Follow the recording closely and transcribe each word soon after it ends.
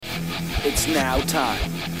It's now time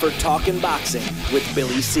for Talkin' Boxing with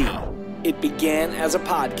Billy C. It began as a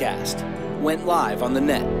podcast, went live on the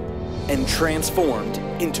net, and transformed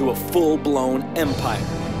into a full-blown empire.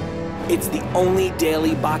 It's the only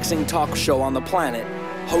daily boxing talk show on the planet,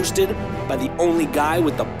 hosted by the only guy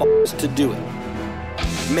with the balls to do it.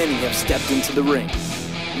 Many have stepped into the ring.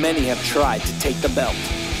 Many have tried to take the belt.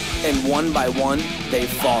 And one by one, they've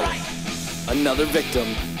fallen. Another victim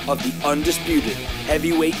of the undisputed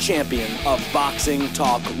heavyweight champion of Boxing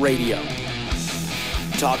Talk Radio.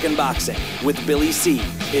 Talkin' Boxing with Billy C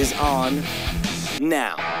is on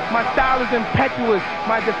now. My style is impetuous,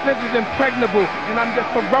 my defense is impregnable, and I'm just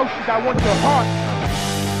ferocious. I want your heart.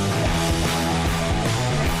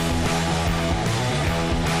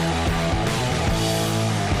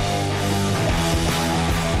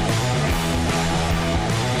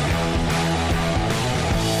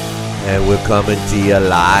 And we're coming to you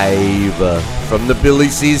live from the Billy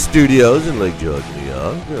C Studios in Lake George, New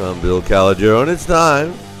York. I'm Bill Calogero, and it's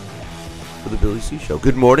time for the Billy C Show.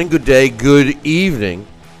 Good morning, good day, good evening,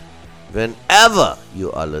 whenever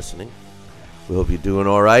you are listening. We hope you're doing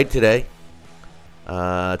all right today.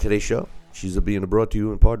 Today's show, she's being brought to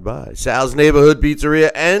you in part by Sal's Neighborhood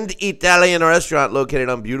Pizzeria and Italian Restaurant located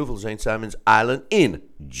on beautiful St. Simons Island in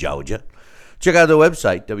Georgia. Check out the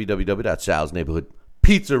website, www.salsneighborhoodpizzeria.com.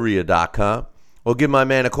 Pizzeria.com, or give my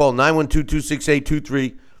man a call,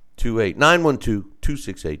 912-268-2328,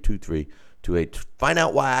 912-268-2328. Find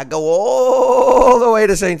out why I go all the way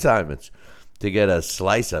to St. Simon's to get a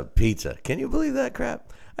slice of pizza. Can you believe that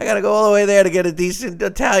crap? I got to go all the way there to get a decent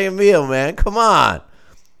Italian meal, man. Come on.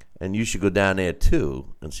 And you should go down there,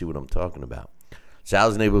 too, and see what I'm talking about.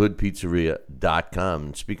 Sal'sNeighborhoodPizzeria.com.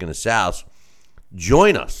 And speaking of Sal's,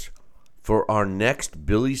 join us for our next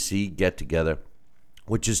Billy C get-together,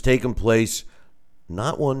 which has taken place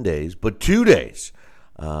not 1 day, but 2 days,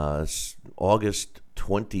 August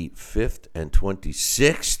 25th and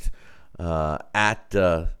 26th at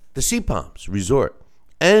the Sea Palms Resort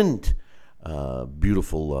and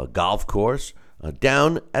beautiful golf course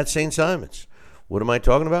down at St. Simon's. What am I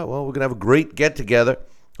talking about? Well, we're going to have a great get-together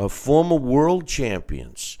of former world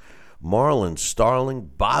champions, Marlon Starling,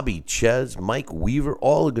 Bobby Ches, Mike Weaver,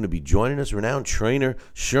 all are going to be joining us. Renowned trainer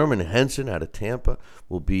Sherman Henson out of Tampa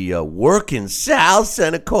will be working Sal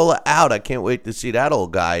Senecola out. I can't wait to see that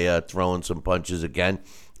old guy throwing some punches again.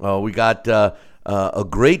 We got a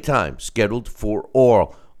great time scheduled for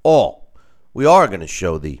all. We are going to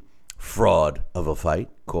show the fraud of a fight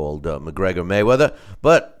called McGregor-Mayweather,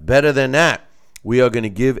 but better than that, we are going to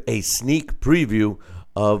give a sneak preview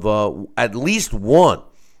of at least one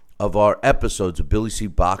of our episodes of Billy C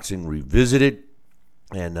Boxing Revisited,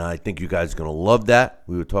 and I think you guys are going to love that.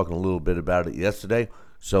 We were talking a little bit about it yesterday,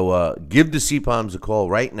 so give the Sea Palms a call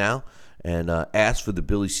right now and ask for the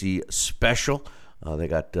Billy C special. They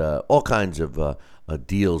got all kinds of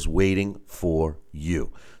deals waiting for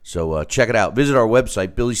you, so check it out. Visit our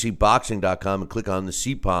website, BillyCBoxing.com, and click on the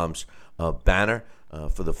Sea Palms banner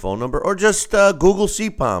for the phone number, or just Google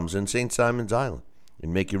Sea Palms in St. Simon's Island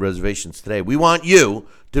and make your reservations today. We want you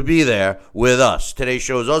to be there with us. Today's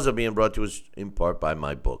show is also being brought to us in part by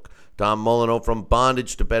my book. Tom Molyneux, From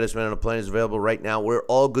Bondage to Baddest Man on a Plane, is available right now where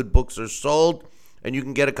all good books are sold, and you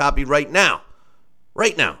can get a copy right now.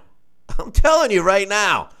 Right now. I'm telling you right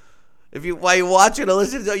now. While you're watching or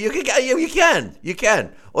listening, you can.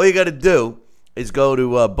 All you got to do is go to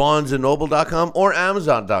BarnesandNoble.com or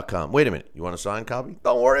Amazon.com. Wait a minute. You want a signed copy?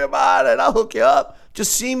 Don't worry about it. I'll hook you up.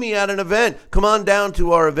 Just see me at an event. Come on down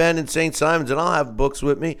to our event in St. Simon's, and I'll have books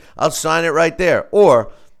with me. I'll sign it right there.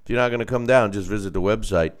 Or if you're not going to come down, just visit the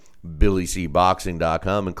website,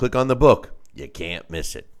 BillyCBoxing.com, and click on the book. You can't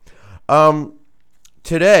miss it.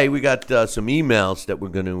 Today, we got some emails that we're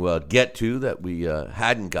going to get to that we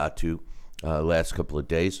hadn't got to last couple of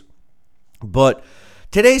days. But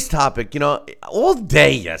today's topic, all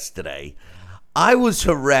day yesterday, I was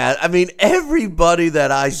harassed. I mean, everybody that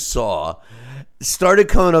I saw started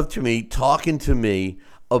coming up to me, talking to me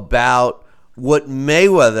about what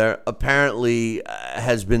Mayweather apparently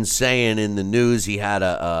has been saying in the news. He had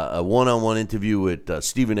a one-on-one interview with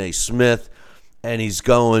Stephen A. Smith, and he's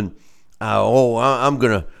going, I'm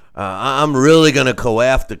really gonna go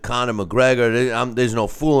after Conor McGregor. There's no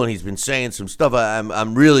fooling. He's been saying some stuff. I'm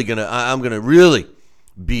gonna really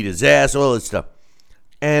beat his ass. All this stuff.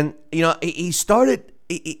 And he started.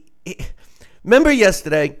 Remember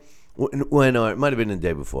yesterday when, or it might have been the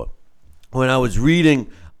day before, when I was reading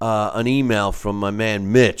an email from my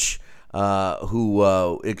man Mitch,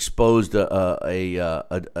 who exposed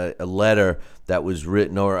a letter that was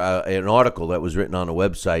written, or an article that was written on a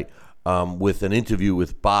website with an interview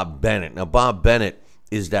with Bob Bennett. Now, Bob Bennett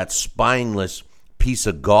is that spineless piece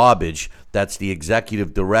of garbage that's the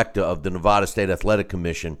executive director of the Nevada State Athletic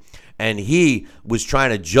Commission. And he was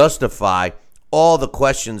trying to justify all the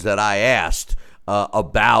questions that I asked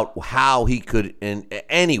about how he could in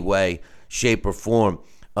any way, shape, or form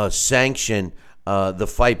sanction the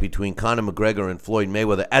fight between Conor McGregor and Floyd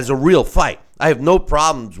Mayweather as a real fight. I have no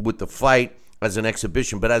problems with the fight as an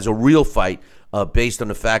exhibition, but as a real fight based on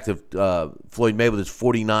the fact that Floyd Mayweather is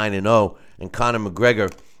 49-0 and Conor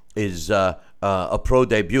McGregor is a pro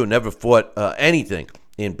debut, never fought anything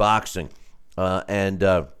in boxing.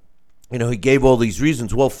 He gave all these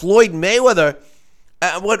reasons. Well, Floyd Mayweather,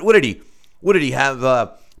 what did he have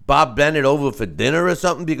Bob Bennett over for dinner or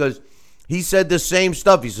something? Because he said the same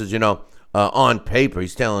stuff. He says, on paper,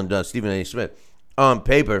 he's telling Stephen A. Smith, on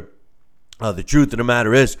paper, the truth of the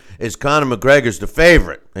matter is Conor McGregor's the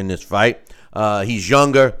favorite in this fight. He's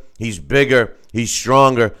younger, he's bigger, he's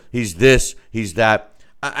stronger, he's this, he's that.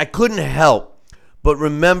 I couldn't help but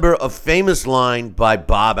remember a famous line by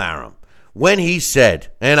Bob Arum when he said,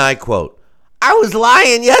 and I quote, "I was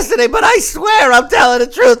lying yesterday, but I swear I'm telling the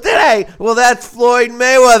truth today." Well, that's Floyd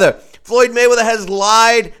Mayweather. Floyd Mayweather has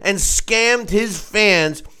lied and scammed his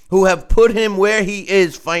fans who have put him where he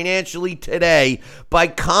is financially today by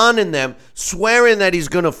conning them, swearing that he's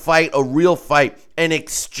going to fight a real fight and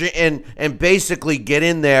basically get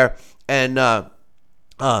in there and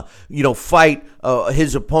fight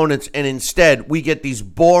his opponents, and instead we get these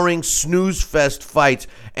boring snooze fest fights,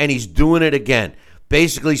 and he's doing it again.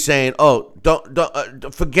 Basically saying,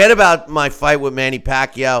 don't forget about my fight with Manny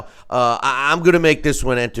Pacquiao. I'm going to make this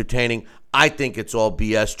one entertaining. I think it's all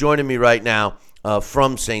BS. Joining me right now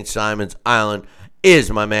from St. Simon's Island is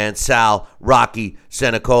my man Sal Rocky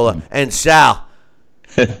Senecola. And Sal,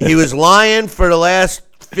 he was lying for the last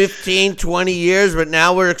 15, 20 years, but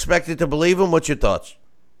now we're expected to believe him. What's your thoughts?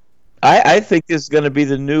 I think this is going to be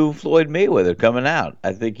the new Floyd Mayweather coming out.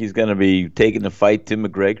 I think he's going to be taking the fight to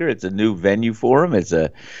McGregor. It's a new venue for him.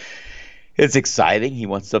 It's exciting. He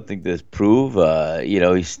wants something to prove.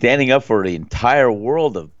 He's standing up for the entire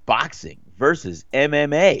world of boxing versus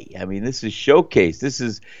MMA. I mean, this is showcase. This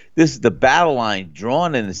is the battle line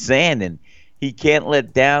drawn in the sand, and he can't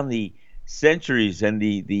let down the centuries and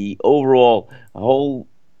the overall whole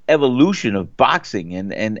evolution of boxing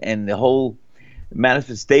and the whole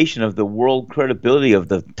manifestation of the world credibility of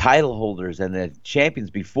the title holders and the champions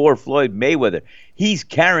before Floyd Mayweather. He's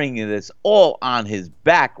carrying this all on his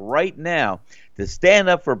back right now to stand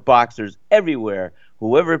up for boxers everywhere.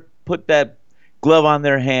 Whoever put that glove on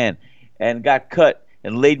their hand and got cut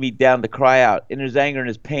and laid me down to cry out in his anger and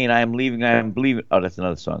his pain, I am leaving, I am believing. Oh, that's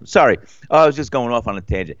another song. Sorry. I was just going off on a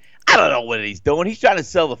tangent. I don't know what he's doing. He's trying to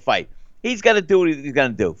sell the fight. He's got to do what he's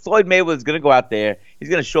going to do. Floyd Mayweather's going to go out there. He's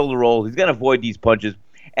going to shoulder roll. He's going to avoid these punches.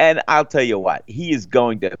 And I'll tell you what, he is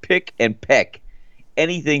going to pick and peck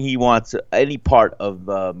anything he wants, any part of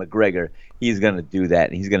McGregor. He's going to do that,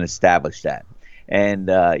 and he's going to establish that.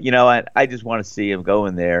 And, I just want to see him go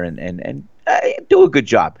in there and do a good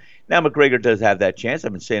job. Now, McGregor does have that chance.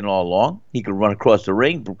 I've been saying all along. He could run across the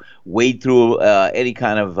ring, wade through any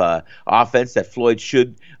kind of offense that Floyd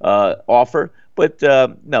should offer. But,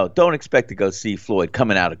 no, don't expect to go see Floyd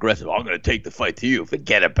coming out aggressive. I'm going to take the fight to you.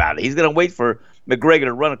 Forget about it. He's going to wait for McGregor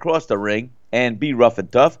to run across the ring and be rough and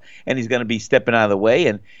tough, and he's going to be stepping out of the way,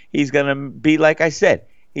 and he's going to be, like I said,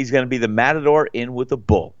 he's going to be the matador in with the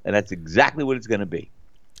bull, and that's exactly what it's going to be.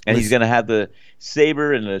 And he's going to have the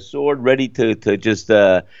saber and the sword ready to just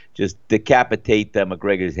decapitate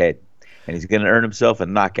McGregor's head. And he's going to earn himself a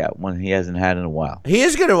knockout, one he hasn't had in a while. He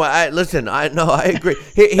is going to. Listen, I agree.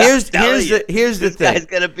 Here's the thing. This guy's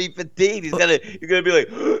going to be fatigued. He's going to be like,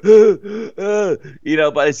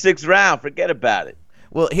 by the sixth round, forget about it.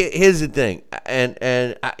 Well, here's the thing,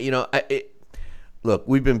 look,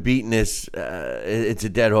 we've been beating this. It's a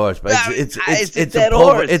dead horse, but it's a dead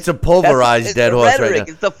horse. It's a pulverized dead horse right now.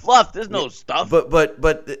 It's the fluff. There's no stuff. But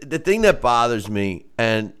the thing that bothers me,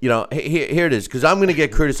 and here it is, because I'm going to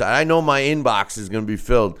get criticized. I know my inbox is going to be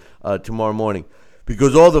filled tomorrow morning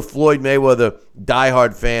because all the Floyd Mayweather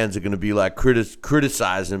diehard fans are going to be like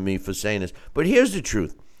criticizing me for saying this. But here's the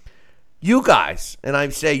truth. You guys, and I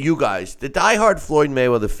say you guys, the diehard Floyd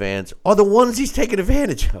Mayweather fans are the ones he's taking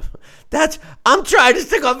advantage of. I'm trying to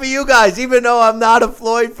stick up for you guys, even though I'm not a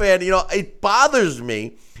Floyd fan. It bothers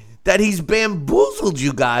me that he's bamboozled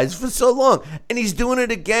you guys for so long, and he's doing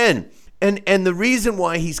it again. And the reason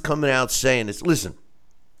why he's coming out saying this, listen,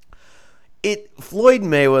 Floyd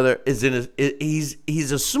Mayweather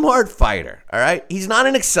he's a smart fighter, all right? He's not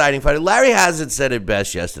an exciting fighter. Larry Hazzard said it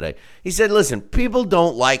best yesterday. He said, listen, people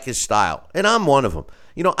don't like his style, and I'm one of them.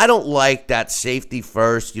 I don't like that safety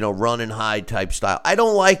first, run and hide type style. I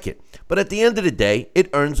don't like it. But at the end of the day, it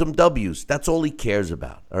earns him W's. That's all he cares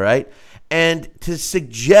about, all right? And to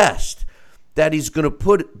suggest that he's going to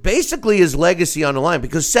put basically his legacy on the line,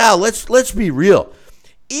 because, Sal, let's be real.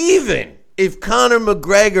 Even if Conor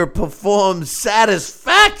McGregor performs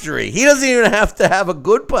satisfactory, he doesn't even have to have a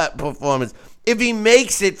good performance. If he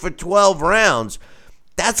makes it for 12 rounds,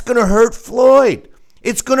 that's going to hurt Floyd.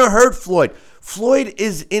 It's going to hurt Floyd. Floyd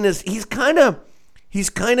is he's kind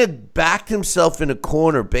of backed himself in a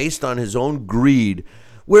corner based on his own greed,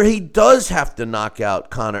 where he does have to knock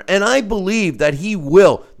out Conor. And I believe that he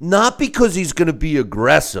will, not because he's going to be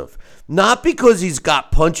aggressive, not because he's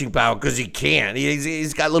got punching power, because he can.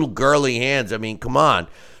 He's got little girly hands. I mean, come on.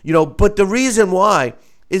 But the reason why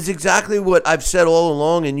is exactly what I've said all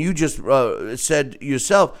along, and you just said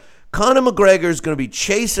yourself. Conor McGregor is going to be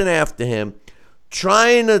chasing after him,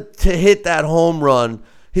 trying to hit that home run.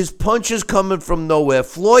 His punch is coming from nowhere.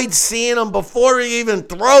 Floyd's seeing him before he even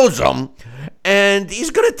throws them, and he's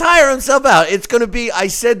going to tire himself out. It's going to be, I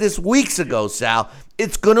said this weeks ago, Sal,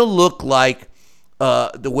 it's going to look like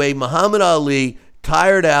the way Muhammad Ali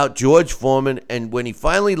tired out George Foreman, and when he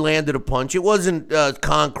finally landed a punch, it wasn't a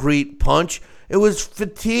concrete punch. It was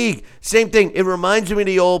fatigue. Same thing. It reminds me of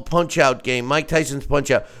the old Punch-Out game, Mike Tyson's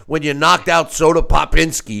Punch-Out, when you knocked out Soda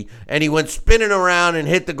Popinski and he went spinning around and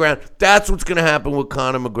hit the ground. That's what's going to happen with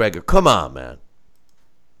Conor McGregor. Come on, man.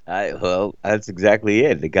 Well, that's exactly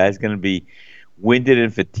it. The guy's going to be winded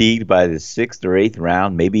and fatigued by the 6th or 8th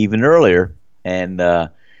round, maybe even earlier, and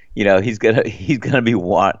he's gonna be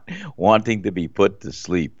wanting to be put to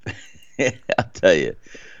sleep. I'll tell you.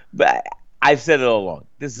 But I've said it all along.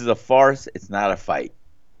 This is a farce. It's not a fight.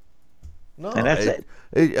 No, and that's it.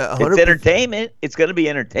 It's entertainment. It's going to be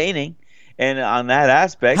entertaining, and on that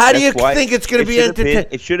aspect, how do you think it's going to be entertaining?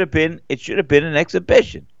 It should have been an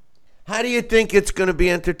exhibition. How do you think it's going to be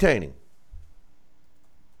entertaining?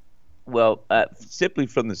 Well, simply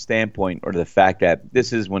from the standpoint or the fact that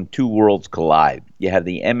this is when two worlds collide. You have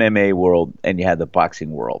the MMA world and you have the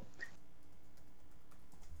boxing world.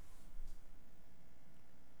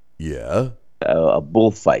 Yeah. A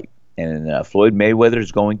bullfight. And Floyd Mayweather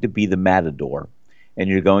is going to be the matador. And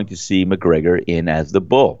you're going to see McGregor in as the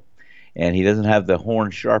bull. And he doesn't have the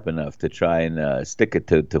horn sharp enough to try and stick it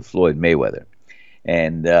to Floyd Mayweather.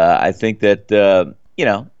 And I think that,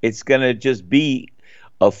 it's going to just be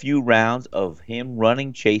a few rounds of him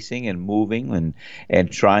running, chasing, and moving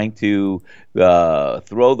and trying to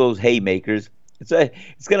throw those haymakers. It's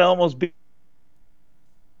going to almost be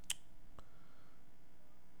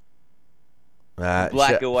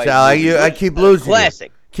black and white. Sal, I keep losing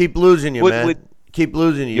classic. You. Keep losing you, man. Keep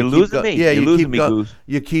losing you. You're losing me. Yeah, you're losing me, Goose.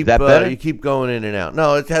 You keep you keep going in and out.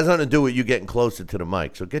 No, it has nothing to do with you getting closer to the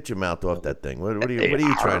mic. So get your mouth off that thing. What are you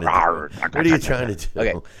trying to do? What are you trying to do?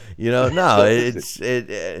 Okay. No, it's.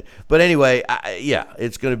 But anyway,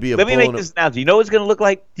 it's going to be a. Let me make this announcement. You know what it's going to look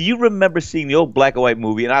like? Do you remember seeing the old black and white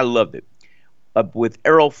movie? And I loved it, with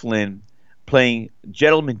Errol Flynn playing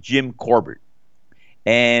Gentleman Jim Corbett.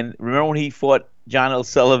 And remember when he fought John L.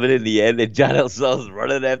 Sullivan in the end, and John L. Sullivan's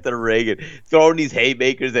running after the ring and throwing these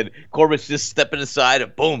haymakers, and Corbett's just stepping aside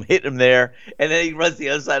and boom, hit him there. And then he runs the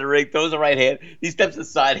other side of the ring, throws the right hand. He steps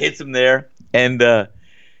aside, hits him there. And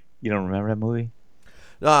you don't remember that movie?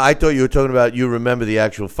 No, I thought you were talking about you remember the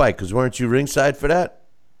actual fight, because weren't you ringside for that?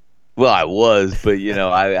 Well, I was, but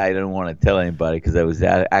I didn't want to tell anybody because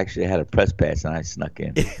I actually had a press pass and I snuck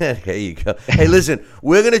in. There you go. Hey, listen,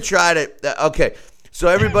 we're gonna try to. Okay. So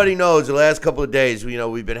everybody knows the last couple of days,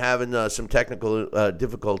 we've been having some technical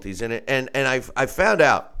difficulties in it, and I found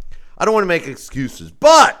out. I don't want to make excuses,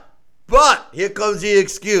 but here comes the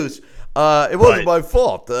excuse. It wasn't my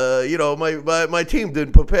fault. My team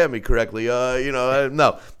didn't prepare me correctly.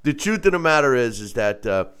 No. The truth of the matter is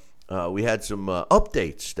that we had some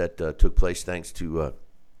updates that took place thanks to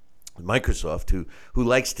Microsoft, who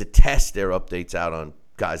likes to test their updates out on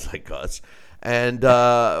guys like us. And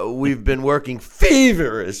we've been working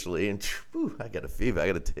feverishly, and I got a fever. I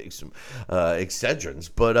got to take some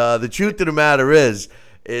Excedrins. But the truth of the matter is,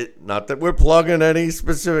 not that we're plugging any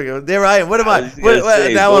specific. There I am. What am I?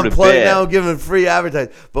 Now I'm plugging. Now I'm giving free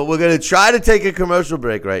advertising. But we're going to try to take a commercial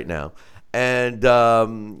break right now, and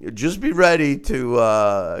just be ready to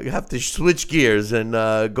have to switch gears and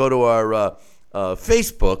go to our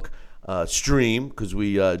Facebook stream, because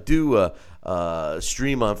we do.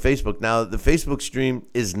 Stream on Facebook. Now, the Facebook stream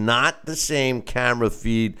is not the same camera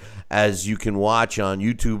feed as you can watch on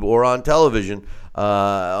YouTube or on television.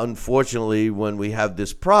 Unfortunately, when we have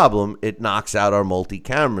this problem, it knocks out our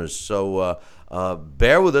multi-cameras. So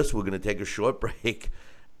bear with us. We're going to take a short break,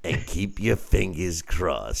 and keep your fingers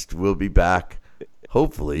crossed. We'll be back,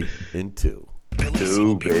 hopefully, in 2. Billy C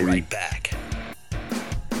will be right back.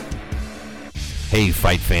 Hey,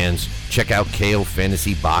 fight fans, check out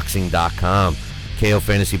KOFantasyBoxing.com. KO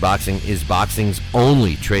Fantasy Boxing is boxing's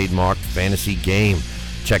only trademarked fantasy game.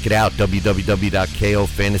 Check it out,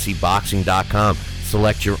 www.KOFantasyBoxing.com.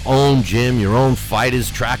 Select your own gym, your own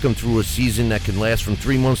fighters, track them through a season that can last from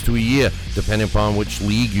 3 months to a year, depending upon which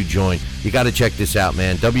league you join. You got to check this out,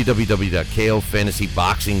 man.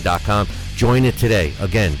 www.KOFantasyBoxing.com. Join it today.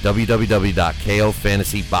 Again,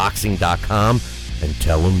 www.KOFantasyBoxing.com, and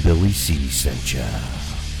tell them Billy C sent ya.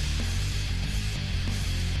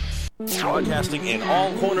 Broadcasting in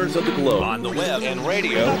all corners of the globe, on the web and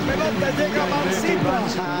radio.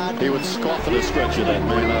 He would scoff at a stretcher, that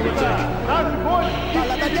man, I would think.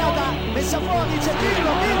 Palla tagliata, messa fuori, c'è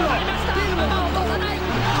Pirlo.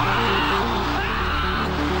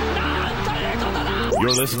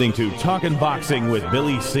 You're listening to Talkin' Boxing with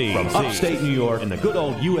Billy C. from upstate New York in the good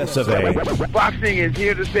old US of A. Boxing is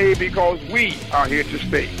here to stay because we are here to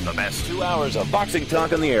stay. The best 2 hours of boxing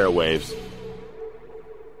talk on the airwaves.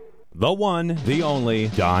 The one, the only,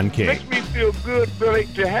 Don King. Makes me feel good, Billy,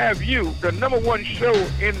 to have you, the #1 show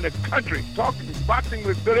in the country, talking boxing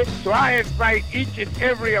with Billy. So I invite each and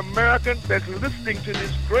every American that's listening to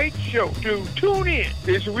this great show to tune in,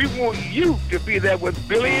 because we want you to be there with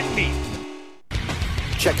Billy and me.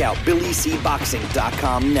 Check out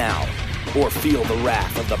BillyCBoxing.com now, or feel the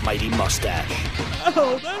wrath of the mighty mustache.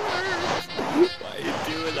 Oh, that hurts. Why are you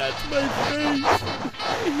doing that to my face?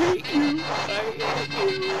 I hate you.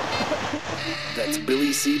 That's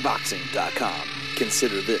BillyCBoxing.com.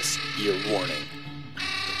 Consider this your warning.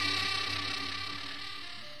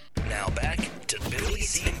 Now back to Billy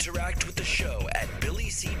C. Interact with the show at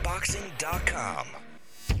BillyCBoxing.com.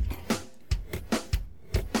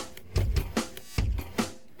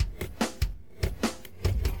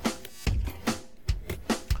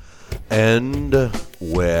 And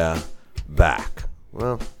we're back.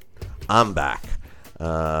 Well, I'm back.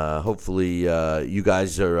 Hopefully you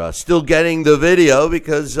guys are still getting the video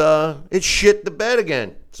because it shit the bed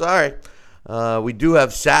again. Sorry. We do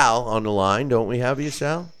have Sal on the line, don't we have you,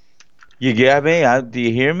 Sal? You got me? Do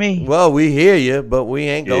you hear me? Well, we hear you, but we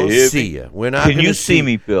ain't going to see you. We're not. Can you see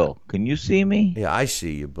me, Bill? Can you see me? Yeah, I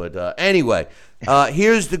see you. But anyway,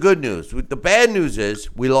 here's the good news. The bad news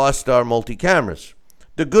is we lost our multi-cameras.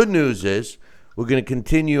 The good news is we're going to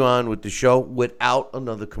continue on with the show without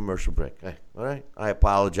another commercial break. Hey, all right? I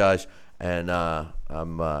apologize, and I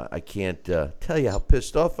can't tell you how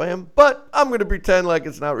pissed off I am, but I'm going to pretend like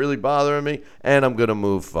it's not really bothering me, and I'm going to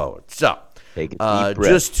move forward. So, take a deep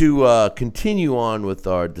breath. Just to continue on with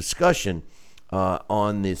our discussion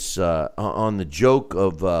on this, on the joke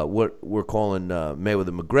of what we're calling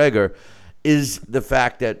Mayweather-McGregor, is the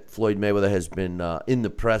fact that Floyd Mayweather has been in the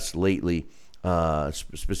press lately,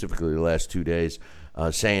 specifically the last 2 days,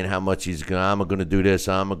 saying how much I'm going to do this,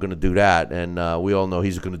 I'm going to do that, and we all know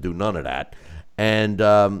he's going to do none of that. And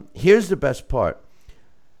here's the best part.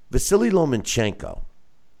 Vasily Lomachenko,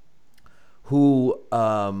 who,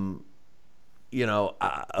 who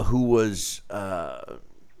was, a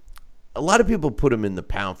lot of people put him in the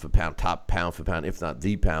pound-for-pound, top pound-for-pound, if not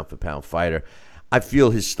the pound-for-pound fighter. I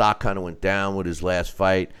feel his stock kind of went down with his last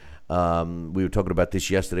fight. We were talking about this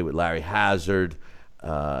yesterday with Larry Hazard. He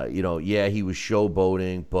was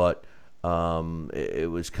showboating, but it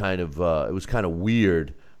was kind of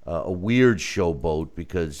weird, a weird showboat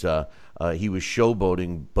because he was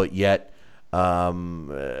showboating, but yet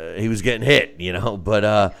he was getting hit,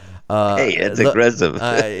 But hey, it's aggressive.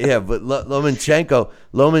 But Lomachenko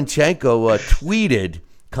tweeted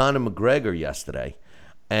Conor McGregor yesterday.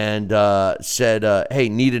 And said, "Hey,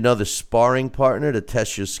 need another sparring partner to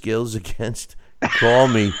test your skills against? Call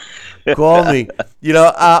me, call me."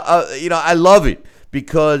 I love it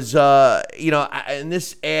because and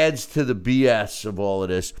this adds to the BS of all of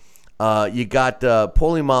this. You got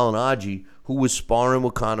Paulie Malignaggi, who was sparring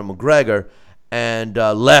with Conor McGregor, and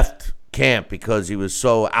left camp because he was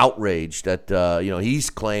so outraged that he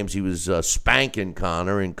claims he was spanking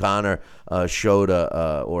Conor, and Conor showed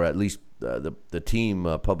or at least. The team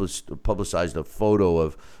publicized a photo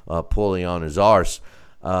of Paulie on his arse.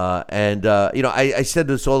 I said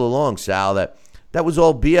this all along, Sal, that was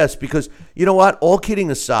all BS because, you know what? All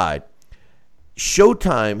kidding aside,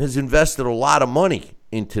 Showtime has invested a lot of money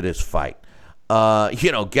into this fight.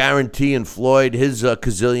 Guaranteeing Floyd his $1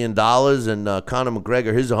 gazillion and Conor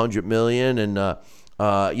McGregor his $100 million. And,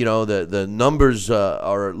 the numbers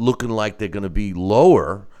are looking like they're going to be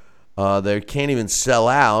lower. They can't even sell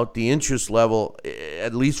out. The interest level,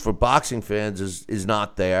 at least for boxing fans, is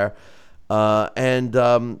not there. When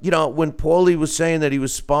Paulie was saying that he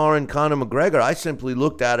was sparring Conor McGregor, I simply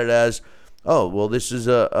looked at it as, oh, well, this is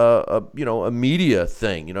a media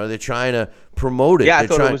thing. They're trying to promote it. Yeah,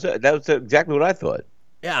 that was exactly what I thought.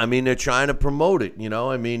 Yeah, I mean, they're trying to promote it.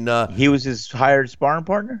 He was his hired sparring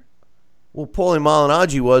partner? Well, Paulie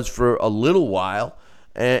Malignaggi was for a little while.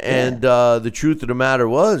 And the truth of the matter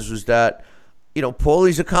was that,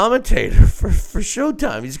 Paulie's a commentator for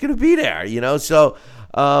Showtime. He's going to be there, So,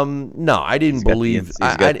 no, I didn't believe. He's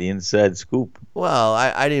got the inside scoop. Well,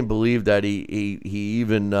 I didn't believe that he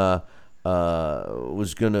even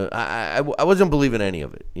was going to. I wasn't believing any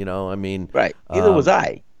of it, Right. Neither was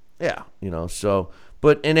I. Yeah, so.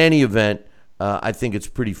 But in any event, I think it's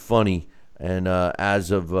pretty funny. And as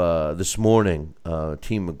of this morning,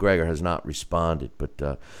 Team McGregor has not responded.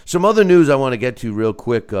 But some other news I want to get to real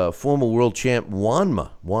quick. Former world champ Juan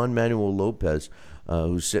Manuel Lopez,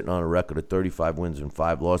 who's sitting on a record of 35 wins and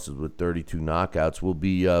 5 losses with 32 knockouts, will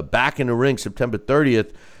be back in the ring September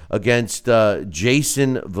 30th against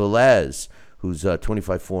Jason Velez, who's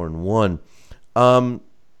 25-4-1.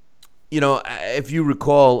 If you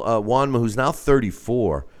recall, Juanma, who's now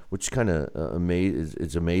 34, which kind of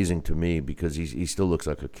it's amazing to me because he still looks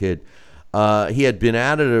like a kid. He had been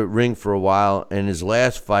out of the ring for a while, and his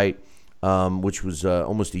last fight, which was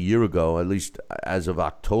almost a year ago, at least as of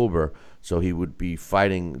October, so he would be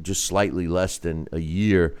fighting just slightly less than a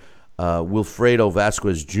year, Wilfredo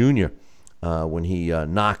Vasquez Jr., when he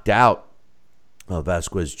knocked out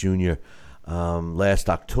Vasquez Jr. Last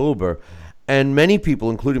October. And many people,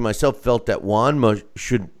 including myself, felt that Juanma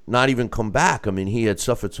should not even come back. I mean, he had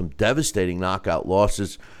suffered some devastating knockout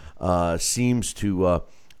losses, seems to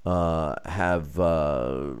have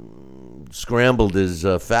scrambled his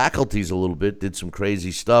faculties a little bit, did some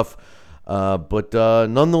crazy stuff. But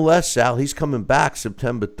nonetheless, Sal, he's coming back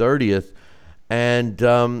September 30th. And,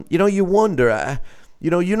 you wonder, you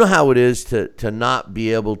know how it is to not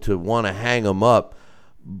be able to want to hang him up.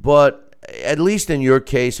 But at least in your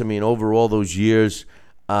case, I mean, over all those years,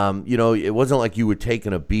 it wasn't like you were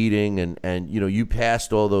taking a beating and you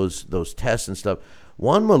passed all those tests and stuff.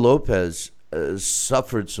 Juanma Lopez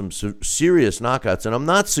suffered some serious knockouts, and I'm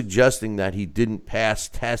not suggesting that he didn't pass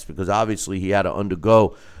tests because obviously he had to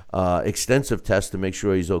undergo extensive tests to make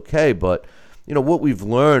sure he's okay. But, what we've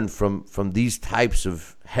learned from these types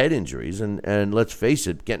of head injuries, and let's face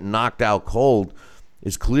it, getting knocked out cold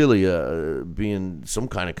is clearly being some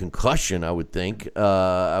kind of concussion, I would think.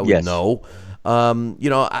 I would know.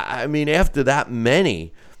 I mean, after that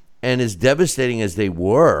many, and as devastating as they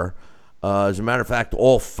were, as a matter of fact,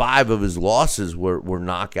 all 5 of his losses were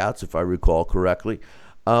knockouts, if I recall correctly.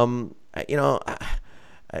 Why?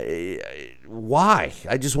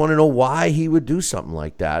 I just want to know why he would do something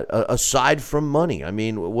like that, aside from money. I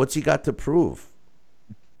mean, what's he got to prove?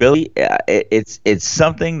 Billy, it's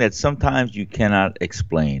something that sometimes you cannot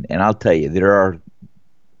explain. And I'll tell you, there are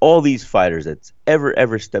all these fighters that's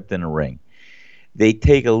ever stepped in a ring. They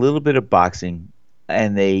take a little bit of boxing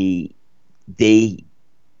and they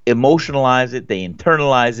emotionalize it, they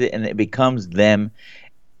internalize it, and it becomes them.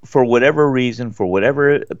 For whatever reason, for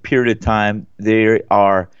whatever period of time, they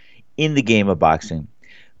are in the game of boxing.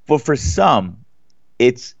 But for some,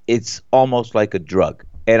 it's almost like a drug.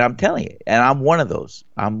 And I'm telling you, and I'm one of those.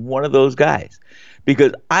 I'm one of those guys.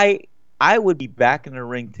 Because I would be back in the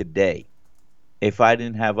ring today if I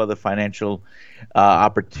didn't have other financial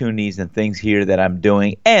opportunities and things here that I'm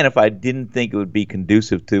doing, and if I didn't think it would be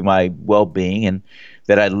conducive to my well-being and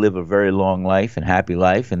that I'd live a very long life and happy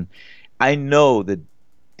life. And I know the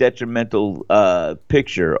detrimental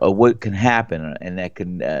picture of what can happen, and that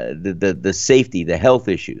can the safety, the health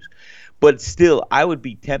issues. But still, I would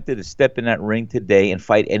be tempted to step in that ring today and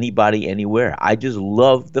fight anybody, anywhere. I just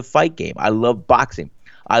love the fight game. I love boxing.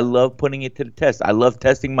 I love putting it to the test. I love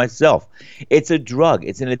testing myself. It's a drug.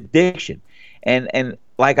 It's an addiction. And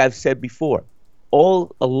like I've said before, a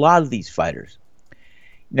lot of these fighters.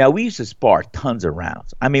 Now, we used to spar tons of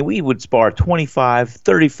rounds. I mean, we would spar 25,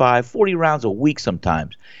 35, 40 rounds a week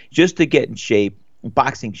sometimes just to get in shape,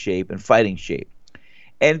 boxing shape, and fighting shape.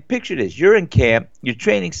 And picture this, you're in camp, you're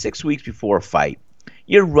training 6 weeks before a fight,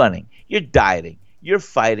 you're running, you're dieting, you're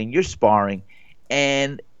fighting, you're sparring,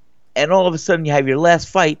 and all of a sudden you have your last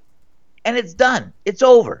fight, and it's done. It's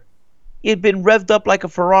over. You've been revved up like a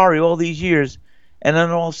Ferrari all these years, and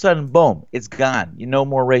then all of a sudden, boom, it's gone. You no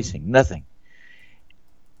more racing, nothing.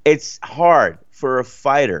 It's hard for a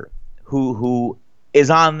fighter who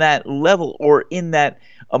is on that level or in that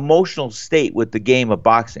emotional state with the game of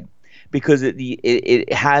boxing. Because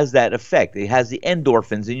it has that effect. It has the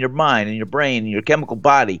endorphins in your mind and your brain and your chemical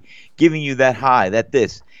body giving you that high, that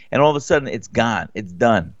this. And all of a sudden, it's gone. It's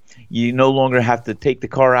done. You no longer have to take the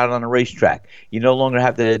car out on a racetrack. You no longer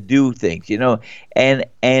have to do things,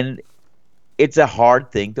 and it's a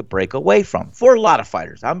hard thing to break away from for a lot of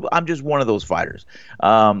fighters. I'm just one of those fighters.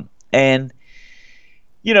 And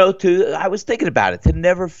I was thinking about it, to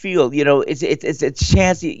never feel, it's a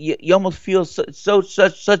chance. You almost feel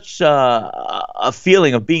such a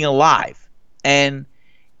feeling of being alive, and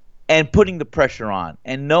putting the pressure on,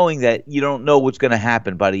 and knowing that you don't know what's going to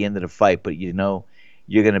happen by the end of the fight, but you're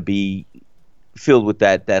going to be filled with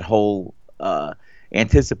that whole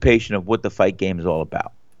anticipation of what the fight game is all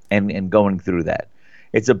about, and going through that.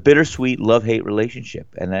 It's a bittersweet love-hate relationship,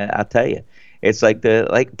 and I'll tell you. It's like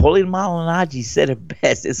Paulie Malignaggi said it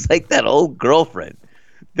best. It's like that old girlfriend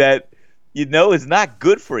that is not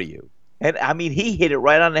good for you. And I mean, he hit it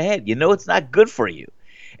right on the head. It's not good for you.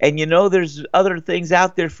 And there's other things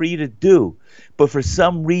out there for you to do. But for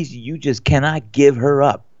some reason, you just cannot give her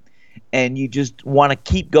up. And you just want to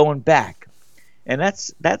keep going back. And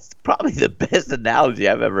that's probably the best analogy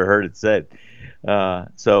I've ever heard it said.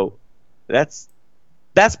 So that's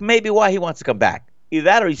maybe why he wants to come back. Either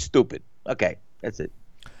that or he's stupid. Okay, that's it.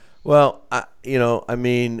 Well,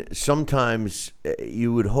 sometimes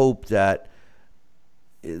you would hope that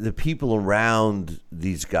the people around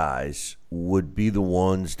these guys would be the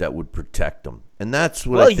ones that would protect them. And that's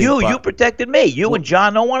what I think. Well, you protected me. You and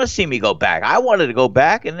John don't want to see me go back. I wanted to go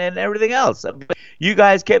back, and then everything else. You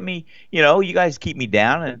guys kept me, you guys keep me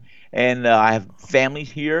down, and I have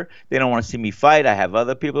families here. They don't want to see me fight. I have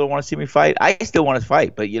other people that want to see me fight. I still want to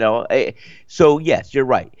fight, but, so, yes, you're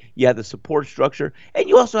right. You have the support structure, and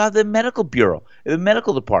you also have the medical bureau, the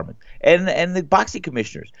medical department, and the boxing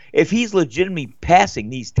commissioners. If he's legitimately passing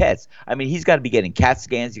these tests, he's got to be getting CAT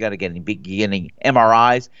scans, he's got to be getting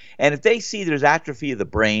MRIs, and if they see there's atrophy of the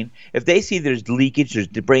brain, if they see there's leakage, there's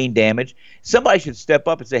brain damage, somebody should step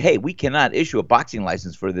up and say, hey, we cannot issue a boxing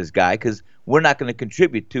license for this guy because we're not going to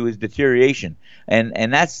contribute to his deterioration.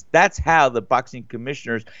 And that's how the boxing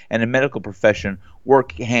commissioners and the medical profession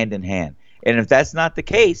work hand in hand. And if that's not the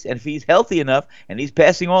case, and if he's healthy enough and he's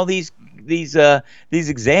passing all these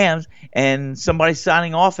exams, and somebody's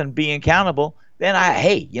signing off and being accountable, then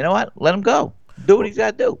hey, you know what? Let him go. Do what he's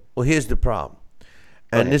got to do. Well, here's the problem,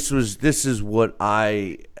 and this is what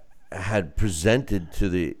I had presented to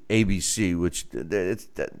the ABC, which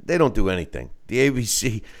they don't do anything. The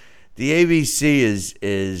ABC is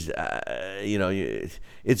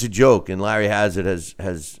it's a joke, and Larry Hazzard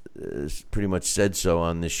has pretty much said so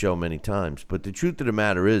on this show many times. But the truth of the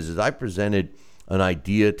matter is I presented an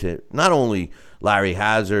idea to not only Larry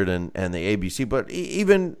Hazzard and the ABC, but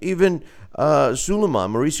even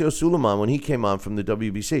Mauricio Suleiman, when he came on from the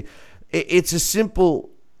WBC. It's a simple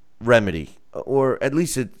remedy, or at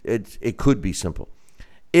least it could be simple.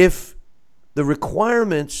 If the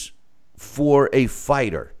requirements for a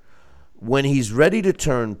fighter, when he's ready to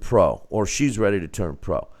turn pro, or she's ready to turn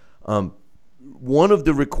pro, one of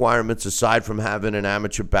the requirements, aside from having an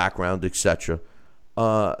amateur background, etc.,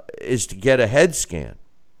 is to get a head scan.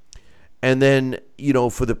 And then,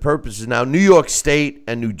 for the purposes now, New York State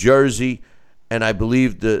and New Jersey, and I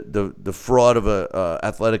believe the fraud of a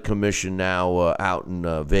athletic commission now out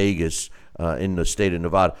in Vegas, in the state of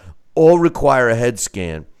Nevada, all require a head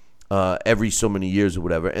scan every so many years or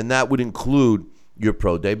whatever, and that would include your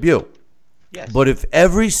pro debut. Yes. But if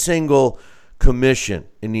every single commission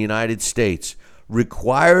in the United States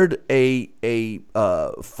required a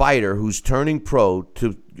fighter who's turning pro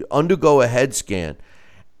to undergo a head scan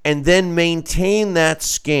and then maintain that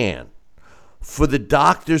scan for the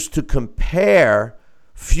doctors to compare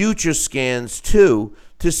future scans to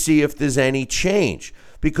see if there's any change.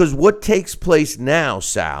 Because what takes place now,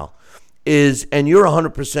 Sal, is, and you're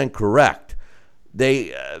 100% correct,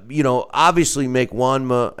 they, obviously make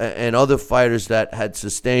Juanma and other fighters that had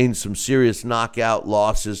sustained some serious knockout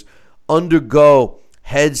losses undergo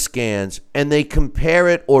head scans, and they compare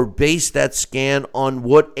it or base that scan on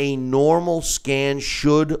what a normal scan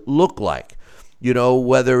should look like.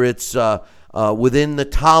 Whether it's within the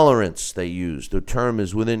tolerance they use. The term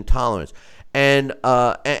is within tolerance. And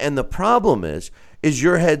the problem is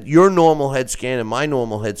your normal head scan and my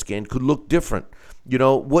normal head scan could look different.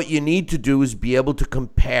 What you need to do is be able to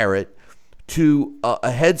compare it to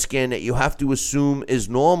a head scan that you have to assume is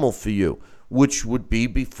normal for you, which would be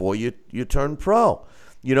before you turn pro.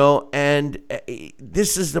 And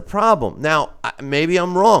this is the problem. Now, maybe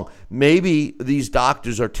I'm wrong. Maybe these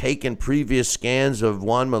doctors are taking previous scans of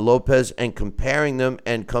Juanma Lopez and comparing them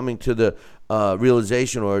and coming to the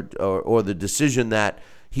realization or the decision that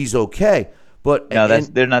he's okay. But no,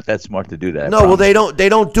 they're not that smart to do that. No, well, they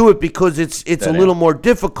don't do it because it's a little more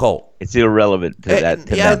difficult. It's irrelevant to that.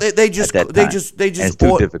 To yeah, them they just and it's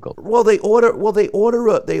too difficult. Well, they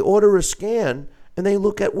order a scan and they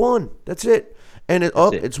look at one. That's it. And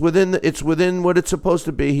it's within what it's supposed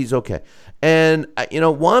to be. He's okay. And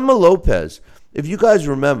Juanma Lopez, if you guys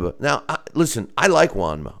remember, now listen, I like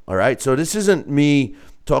Juanma. All right, so this isn't me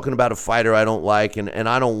talking about a fighter I don't like, and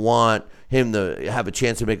I don't want him to have a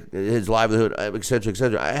chance to make his livelihood, et cetera, et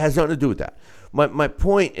cetera. It has nothing to do with that. My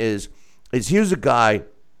point is here's a guy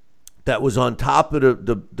that was on top of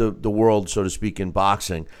the world, so to speak, in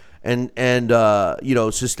boxing, and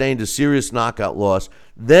sustained a serious knockout loss.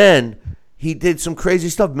 Then he did some crazy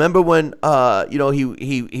stuff. Remember when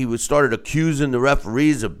he started accusing the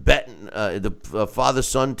referees of betting, the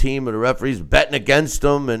father-son team of the referees betting against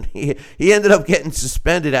him, and he ended up getting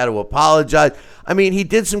suspended, had to apologize. I mean, he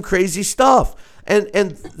did some crazy stuff. And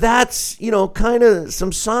that's, kind of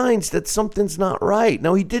some signs that something's not right.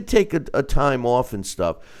 Now, he did take a time off and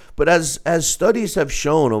stuff, but as studies have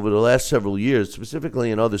shown over the last several years, specifically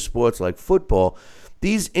in other sports like football,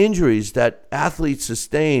 these injuries that athletes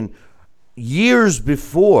sustain years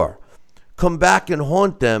before come back and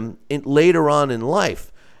haunt them later on in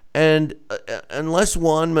life. And unless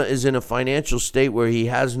Juanma is in a financial state where he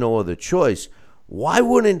has no other choice, why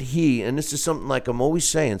wouldn't he, and this is something like I'm always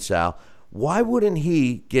saying, Sal, why wouldn't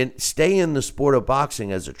he stay in the sport of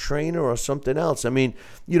boxing as a trainer or something else? I mean,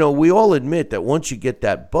 we all admit that once you get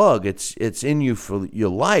that bug, it's in you for your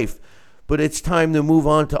life, but it's time to move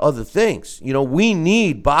on to other things. We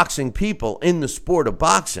need boxing people in the sport of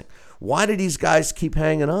boxing. Why do these guys keep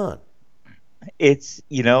hanging on? It's,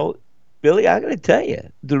 Billy, I got to tell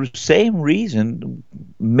you, the same reason,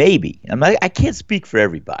 maybe. I can't speak for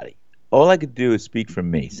everybody. All I could do is speak for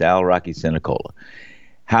me, Sal Rocky Senicola.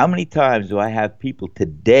 How many times do I have people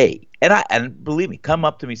today, and believe me, come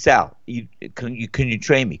up to me, Sal, can you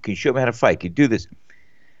train me? Can you show me how to fight? Can you do this?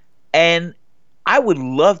 And I would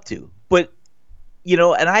love to, but,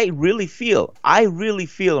 and I really feel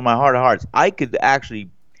in my heart of hearts, I could actually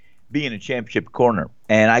be in a championship corner,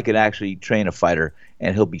 and I could actually train a fighter,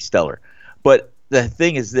 and he'll be stellar. But the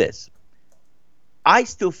thing is this. I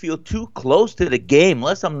still feel too close to the game,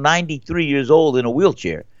 unless I'm 93 years old in a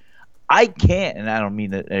wheelchair. I can't, and I don't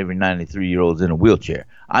mean that every 93-year-old's in a wheelchair.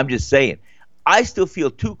 I'm just saying, I still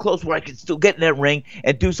feel too close where I can still get in that ring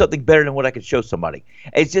and do something better than what I could show somebody.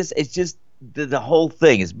 It's just the whole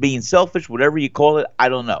thing is being selfish, whatever you call it. I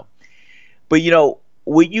don't know. But,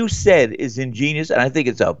 what you said is ingenious, and I think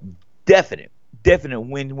it's a definite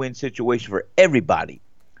win-win situation for everybody.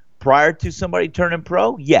 Prior to somebody turning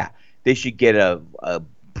pro, yeah, they should get a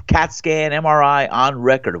CAT scan, MRI on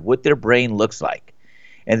record of what their brain looks like.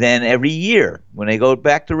 And then every year, when they go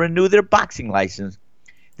back to renew their boxing license,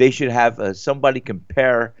 they should have somebody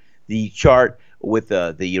compare the chart with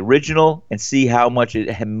the original and see how much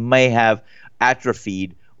it may have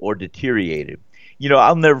atrophied or deteriorated.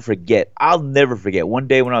 I'll never forget. One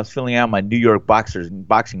day when I was filling out my New York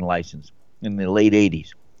boxing license in the late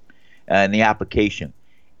 80s, in the application,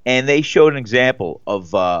 and they showed an example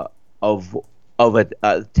of a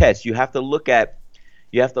test. You have to look at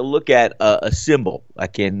a symbol. I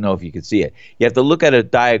can't know if you can see it. You have to look at a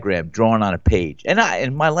diagram drawn on a page. And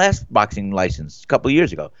in my last boxing license a couple of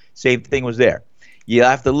years ago, same thing was there. You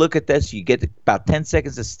have to look at this. You get about 10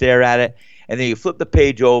 seconds to stare at it, and then you flip the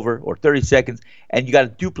page over, or 30 seconds, and you got to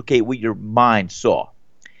duplicate what your mind saw.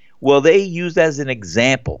 Well, they used as an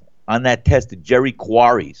example on that test of Jerry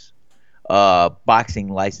Quarry's boxing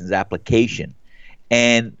license application,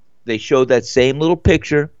 and they showed that same little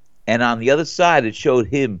picture. And on the other side, it showed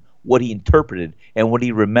him what he interpreted and what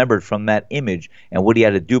he remembered from that image and what he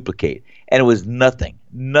had to duplicate. And it was nothing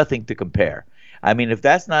to compare. I mean, if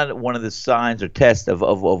that's not one of the signs or tests of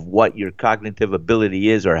what your cognitive ability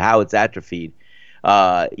is or how it's atrophied,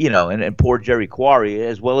 and poor Jerry Quarry,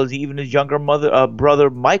 as well as even his younger brother,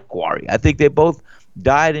 Mike Quarry. I think they both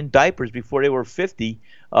died in diapers before they were 50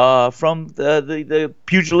 from the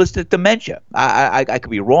pugilistic dementia. I could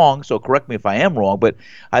be wrong, so correct me if I am wrong, but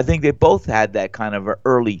I think they both had that kind of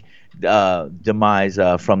early demise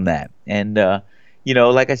from that. And,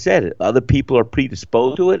 like I said, other people are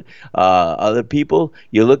predisposed to it. Other people,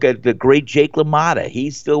 you look at the great Jake LaMotta.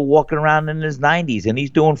 He's still walking around in his 90s, and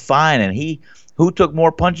he's doing fine, and who took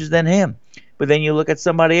more punches than him? But then you look at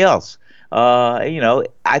somebody else.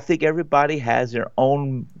 I think everybody has their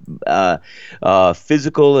own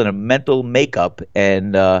physical and a mental makeup,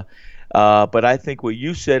 and but I think what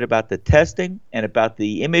you said about the testing and about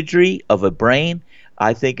the imagery of a brain,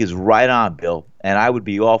 I think is right on, Bill, and I would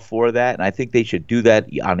be all for that, and I think they should do that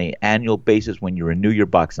on an annual basis when you renew your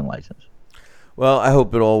boxing license. Well, I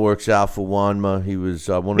hope it all works out for Juanma. He was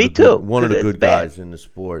one Me of the too, good, one of the 'cause good it's bad. guys in the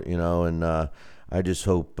sport, and I just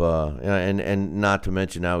hope, and not to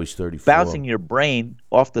mention now he's 34. Bouncing your brain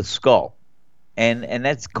off the skull, and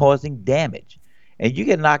that's causing damage. And you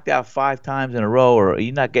get knocked out 5 times in a row, or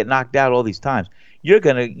you not get knocked out all these times, you're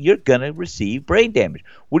gonna receive brain damage.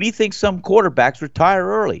 What do you think? Some quarterbacks retire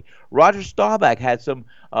early. Roger Staubach had some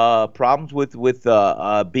problems with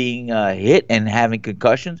being hit and having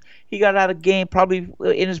concussions. He got out of game probably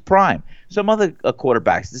in his prime. Some other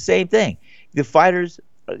quarterbacks, the same thing. The fighters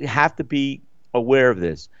have to be aware of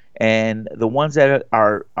this, and the ones that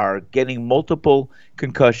are getting multiple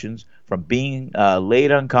concussions from being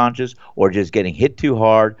laid unconscious or just getting hit too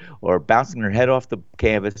hard or bouncing their head off the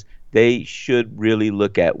canvas, they should really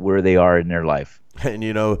look at where they are in their life. And,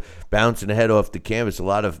 bouncing the head off the canvas, a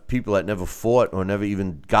lot of people that never fought or never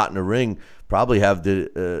even got in a ring probably have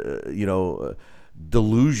the,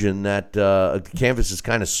 delusion that the canvas is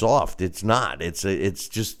kind of soft. It's not. It's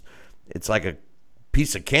like a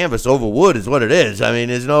piece of canvas over wood is what it is. I mean,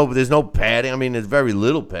 there's no padding. I mean, there's very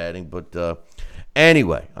little padding, but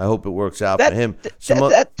anyway, I hope it works out for him.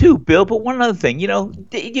 That too, Bill. But one other thing,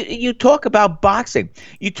 you talk about boxing,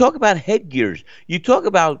 you talk about headgears, you talk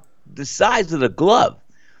about the size of the glove.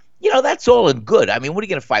 That's all in good. I mean, what are you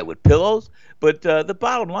going to fight with, pillows? But the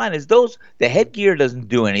bottom line is the headgear doesn't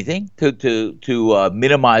do anything to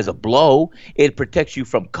minimize a blow. It protects you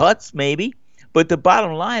from cuts, maybe. But the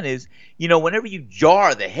bottom line is, whenever you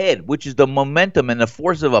jar the head, which is the momentum and the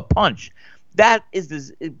force of a punch, that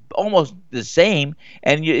is almost the same,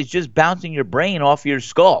 and it's just bouncing your brain off your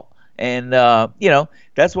skull. And,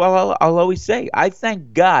 that's what I'll always say. I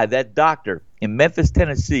thank God that doctor in Memphis,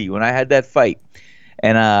 Tennessee, when I had that fight,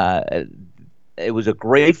 and it was a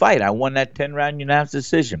great fight. I won that 10-round unanimous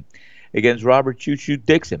decision against Robert Choo Choo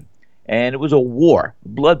Dixon. And it was a war,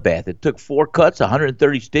 bloodbath. It took 4 cuts,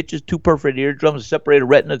 130 stitches, 2 perforated eardrums, a separated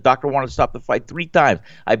retina. The doctor wanted to stop the fight 3 times.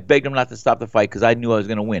 I begged him not to stop the fight because I knew I was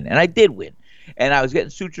going to win. And I did win. And I was getting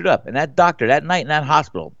sutured up. And that doctor, that night in that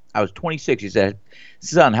hospital, I was 26. He said,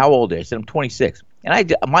 "Son, how old are you?" I said, "I'm 26.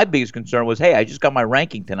 And my biggest concern was, hey, I just got my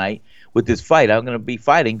ranking tonight with this fight. I'm going to be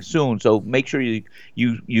fighting soon, so make sure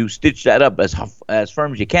you stitch that up as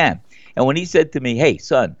firm as you can. And when he said to me, "Hey,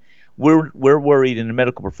 son, we're worried in the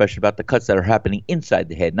medical profession about the cuts that are happening inside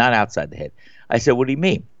the head, not outside the head," I said, "What do you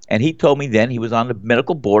mean?" And he told me then he was on the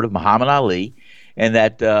medical board of Muhammad Ali, and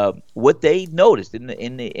that what they noticed in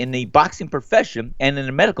the boxing profession and in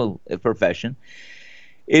the medical profession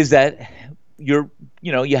is that you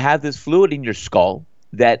have this fluid in your skull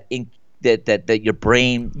that your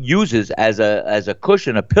brain uses as a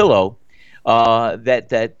cushion, a pillow,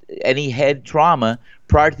 that any head trauma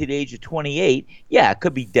prior to the age of 28, it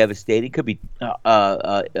could be devastating, could be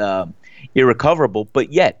irrecoverable,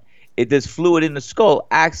 but yet this fluid in the skull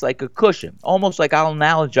acts like a cushion, almost like I'll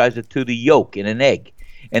analogize it to the yolk in an egg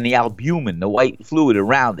and the albumin, the white fluid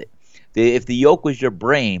around it. If the yolk was your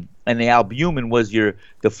brain and the albumin was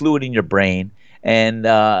the fluid in your brain, and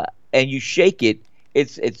you shake it,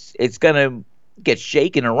 it's gonna get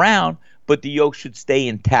shaken around, but the yolk should stay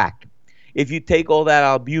intact. If you take all that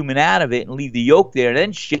albumin out of it and leave the yolk there and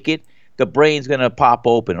then shake it, the brain's going to pop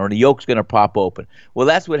open, or the yolk's going to pop open. Well,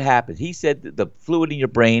 that's what happens. He said that the fluid in your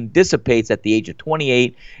brain dissipates at the age of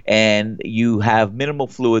 28, and you have minimal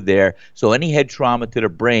fluid there. So any head trauma to the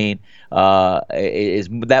brain is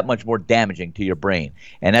that much more damaging to your brain.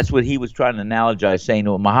 And that's what he was trying to analogize, saying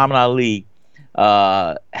that Muhammad Ali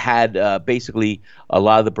had basically a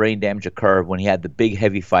lot of the brain damage occur when he had the big,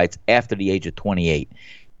 heavy fights after the age of 28.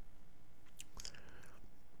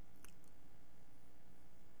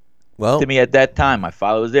 Well, to me at that time, my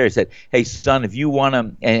father was there. He said, "Hey, son, if you want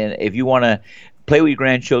to play with your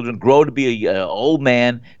grandchildren, grow to be an old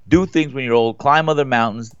man, do things when you're old, climb other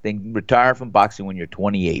mountains, then retire from boxing when you're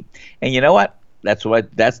 28." And you know what? That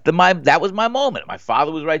was my moment. My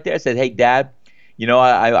father was right there. I said, "Hey, Dad,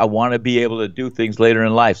 I want to be able to do things later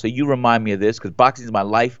in life. So you remind me of this, because boxing is my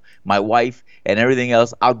life, my wife, and everything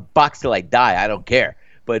else. I'll box till I die. I don't care."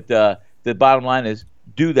 But the bottom line is,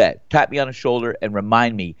 do that. Tap me on the shoulder and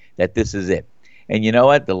remind me that this is it. And you know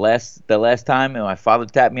what? The last time my father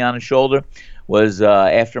tapped me on the shoulder was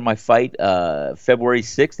after my fight, February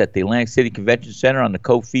 6th at the Atlantic City Convention Center on the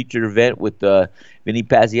co-featured event with Vinny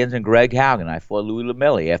Pazienza and Greg Haugen. I fought Louis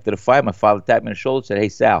Lamelli. After the fight, my father tapped me on the shoulder and said, "Hey,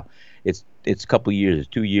 Sal, it's a couple years, it's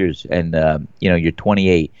 2 years, and you're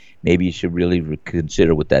 28. Maybe you should really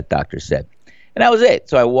reconsider what that doctor said." And that was it.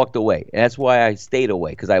 So I walked away. And that's why I stayed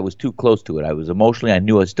away, because I was too close to it. I was emotionally, I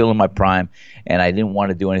knew I was still in my prime, and I didn't want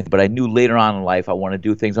to do anything. But I knew later on in life I want to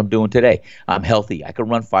do things I'm doing today. I'm healthy. I could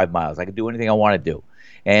run 5 miles. I could do anything I want to do.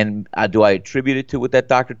 And do I attribute it to what that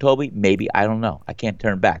doctor told me? Maybe. I don't know. I can't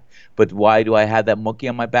turn back. But why do I have that monkey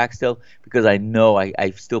on my back still? Because I know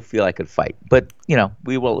I still feel I could fight. But,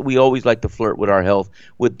 we always like to flirt with our health,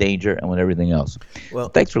 with danger, and with everything else. Well,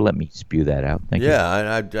 thanks for letting me spew that out. Thank you.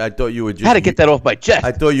 Yeah, I thought you were just... I had to get that off my chest.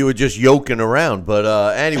 I thought you were just yoking around. But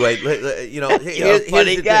anyway, here's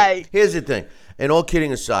the thing. And all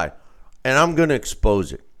kidding aside, and I'm going to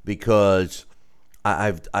expose it because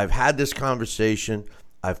I've had this conversation.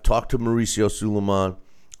 I've talked to Mauricio Suleiman.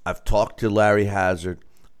 I've talked to Larry Hazard.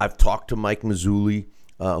 I've talked to Mike Mazzulli,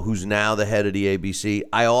 who's now the head of the ABC.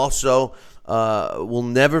 I also will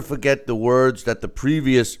never forget the words that the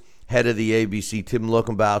previous head of the ABC, Tim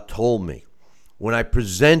Luckenbauer, told me when I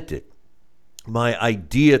presented my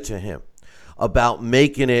idea to him about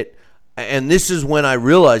making it. And this is when I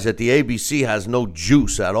realized that the ABC has no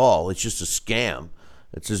juice at all. It's just a scam.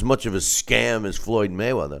 It's as much of a scam as Floyd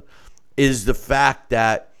Mayweather. Is the fact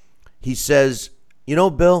that he says,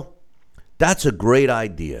 Bill, that's a great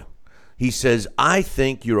idea. He says, I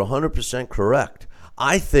think you're 100% correct.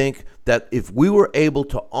 I think that if we were able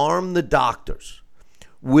to arm the doctors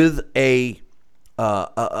with a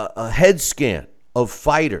head scan of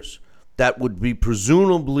fighters that would be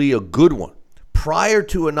presumably a good one prior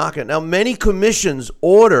to a knockout. Now, many commissions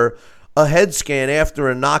order a head scan after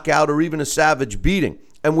a knockout or even a savage beating.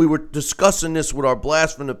 And we were discussing this with our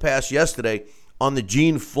blast from the past yesterday on the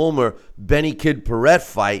Gene Fullmer Benny Kid Paret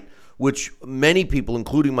fight, which many people,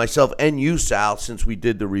 including myself and you, Sal, since we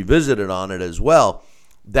did the Revisited on it as well,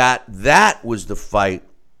 that was the fight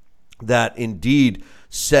that indeed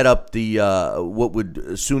set up the what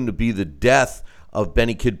would soon to be the death of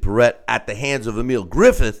Benny Kid Paret at the hands of Emil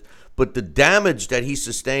Griffith. But the damage that he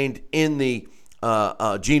sustained in the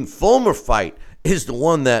Gene Fullmer fight is the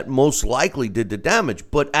one that most likely did the damage.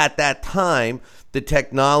 But at that time, the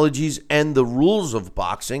technologies and the rules of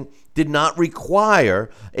boxing did not require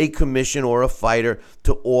a commission or a fighter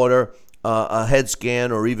to order a head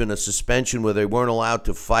scan or even a suspension where they weren't allowed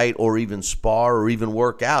to fight or even spar or even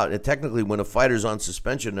work out. And technically, when a fighter's on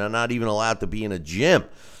suspension, they're not even allowed to be in a gym.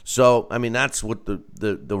 So, I mean, that's what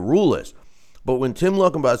the rule is. But when Tim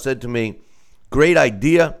Luckenbauer said to me, great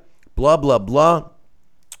idea, blah, blah, blah,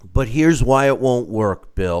 but here's why it won't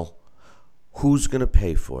work, Bill. Who's going to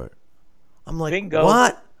pay for it? I'm like, Bingo.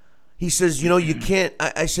 What? He says, you can't.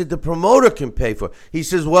 I said, the promoter can pay for it. He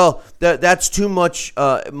says, well, that's too much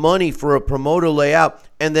money for a promoter layout,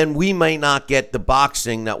 and then we may not get the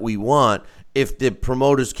boxing that we want if the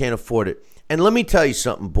promoters can't afford it. And let me tell you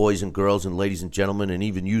something, boys and girls and ladies and gentlemen, and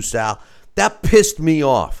even you, Sal, that pissed me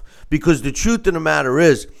off. Because the truth of the matter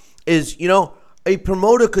is, a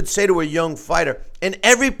promoter could say to a young fighter, and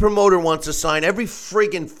every promoter wants to sign every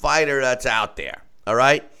friggin' fighter that's out there, all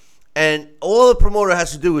right? And all the promoter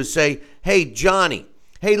has to do is say, hey, Johnny,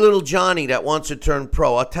 hey, little Johnny that wants to turn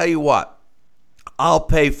pro, I'll tell you what, I'll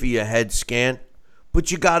pay for your head scan, but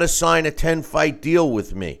you got to sign a 10-fight deal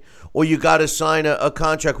with me, or you got to sign a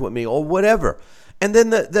contract with me, or whatever. And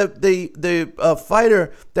then the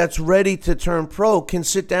fighter that's ready to turn pro can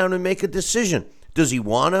sit down and make a decision. Does he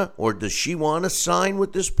want to or does she want to sign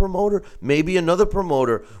with this promoter? Maybe another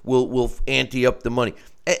promoter will ante up the money.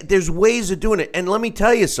 There's ways of doing it. And let me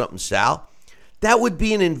tell you something, Sal. That would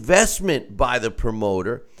be an investment by the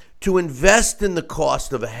promoter to invest in the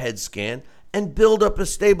cost of a head scan and build up a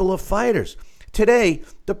stable of fighters. Today,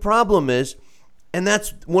 the problem is, and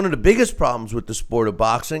that's one of the biggest problems with the sport of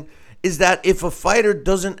boxing, is that if a fighter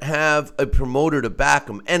doesn't have a promoter to back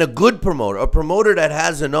him, and a good promoter, a promoter that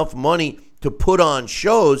has enough money to put on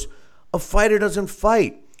shows, a fighter doesn't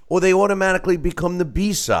fight, or they automatically become the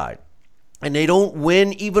B-side. And they don't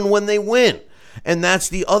win even when they win. And that's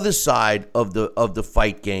the other side of the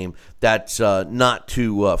fight game that's not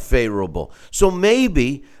too favorable. So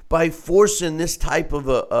maybe by forcing this type of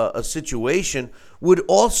a situation would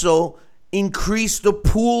also increase the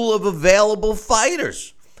pool of available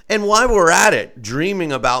fighters. And while we're at it,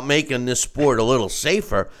 dreaming about making this sport a little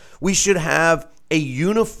safer, we should have a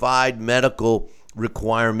unified medical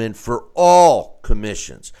requirement for all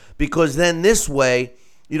commissions. Because then this way,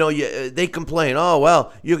 they complain, oh,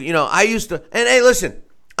 well, I used to, and hey, listen,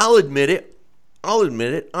 I'll admit it.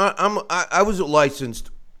 I was a licensed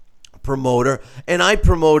promoter, and I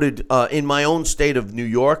promoted in my own state of New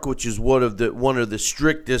York, which is one of the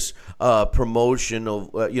strictest promotion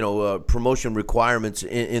requirements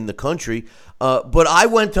in the country. But I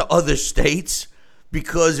went to other states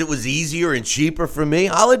because it was easier and cheaper for me.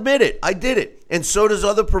 I'll admit it. I did it. And so does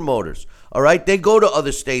other promoters. All right. They go to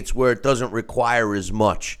other states where it doesn't require as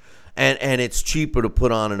much and it's cheaper to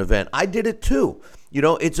put on an event. I did it too.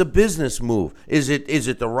 It's a business move. Is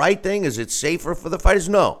it the right thing? Is it safer for the fighters?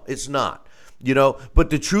 No, it's not. But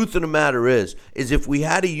the truth of the matter is if we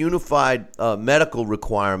had a unified medical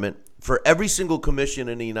requirement for every single commission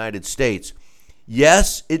in the United States,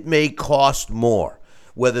 yes, it may cost more,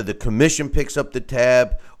 whether the commission picks up the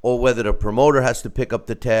tab or whether the promoter has to pick up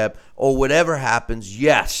the tab or whatever happens.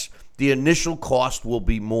 Yes, the initial cost will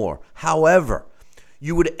be more. However,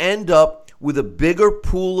 you would end up with a bigger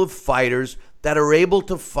pool of fighters that are able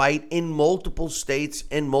to fight in multiple states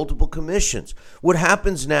and multiple commissions. What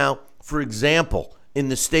happens now, for example, in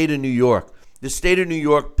the state of New York, the state of New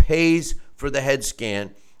York pays for the head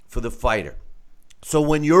scan for the fighter. So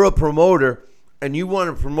when you're a promoter and you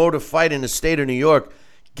want to promote a fight in the state of New York,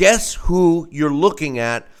 guess who you're looking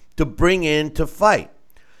at to bring in to fight?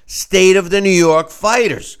 State of the New York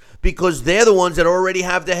fighters, because they're the ones that already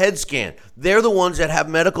have the head scan. They're the ones that have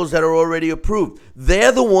medicals that are already approved.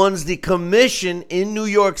 They're the ones the commission in New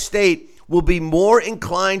York State will be more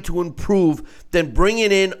inclined to improve than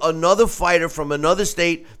bringing in another fighter from another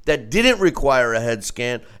state that didn't require a head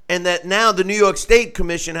scan and that now the New York State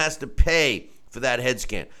Commission has to pay for that head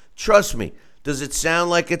scan. Trust me, does it sound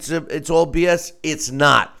like it's all BS? It's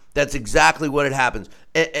not. That's exactly what it happens.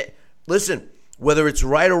 Listen, whether it's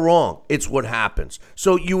right or wrong, it's what happens.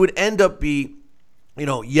 So you would end up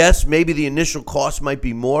yes, maybe the initial cost might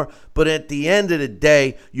be more, but at the end of the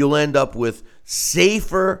day, you'll end up with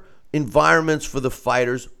safer environments for the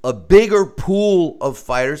fighters, a bigger pool of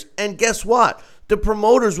fighters, and guess what? The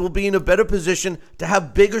promoters will be in a better position to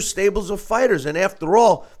have bigger stables of fighters, and after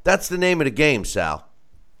all, that's the name of the game, Sal.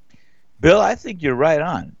 Bill, I think you're right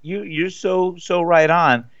on. You're so right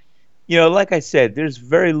on. Like I said, there's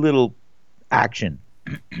very little action.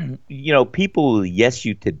 People will yes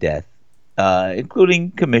you to death,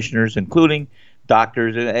 including commissioners, including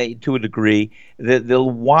doctors to a degree. They'll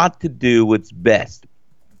want to do what's best.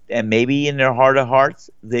 And maybe in their heart of hearts,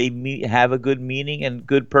 they have a good meaning and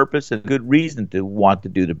good purpose and good reason to want to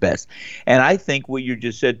do the best. And I think what you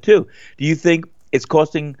just said, too. Do you think it's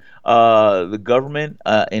costing the government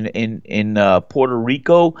in Puerto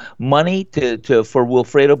Rico money for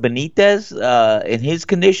Wilfredo Benitez in his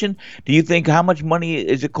condition? Do you think how much money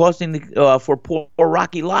is it costing for poor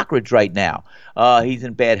Rocky Lockridge right now? He's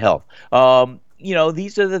in bad health.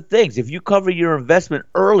 These are the things. If you cover your investment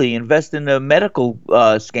early, invest in the medical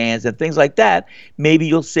scans and things like that, maybe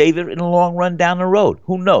you'll save it in the long run down the road.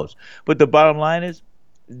 Who knows? But the bottom line is,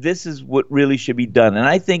 this is what really should be done. And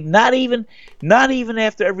I think not even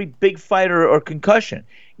after every big fight or concussion,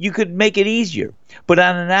 you could make it easier. But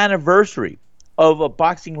on an anniversary of a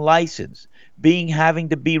boxing license having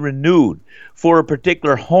to be renewed for a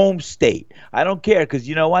particular home state. I don't care, because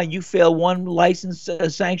you know why? You fail one license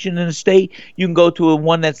sanction in a state, you can go to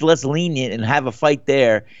one that's less lenient and have a fight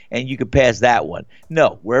there, and you can pass that one.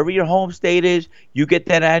 No, wherever your home state is, you get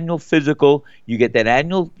that annual physical, you get that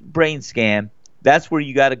annual brain scan. That's where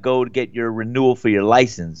you got to go to get your renewal for your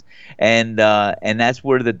license, and that's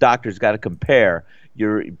where the doctor's got to compare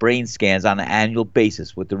your brain scans on an annual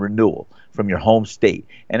basis with the renewal from your home state.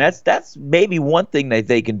 And that's maybe one thing that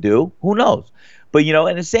they can do. Who knows? But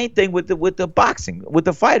and the same thing with the boxing, with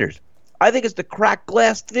the fighters. I think it's the cracked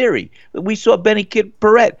glass theory. We saw Benny Kid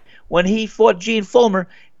Paret when he fought Gene Fullmer.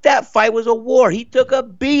 That fight was a war. He took a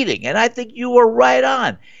beating, and I think you were right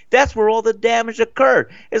on. That's where all the damage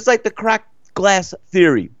occurred. It's like the cracked glass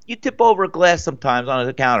theory. You tip over a glass sometimes on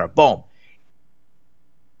the counter. Boom.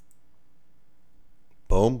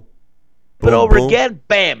 Boom. Put over again,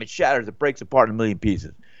 bam, it shatters, it breaks apart in a million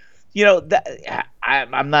pieces.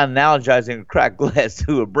 I'm not analogizing a cracked glass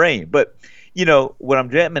to a brain, but what I'm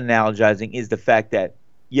analogizing is the fact that,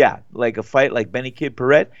 like a fight like Benny Kid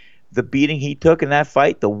Paret, the beating he took in that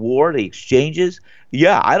fight, the war, the exchanges,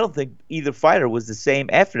 I don't think either fighter was the same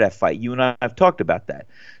after that fight. You and I have talked about that.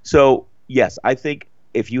 So, yes, I think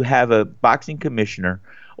if you have a boxing commissioner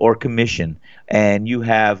or commission, and you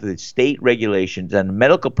have the state regulations and the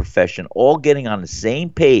medical profession all getting on the same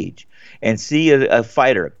page and see a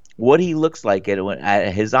fighter, what he looks like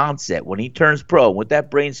at his onset, when he turns pro, what that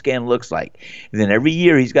brain scan looks like. And then every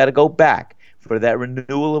year he's got to go back for that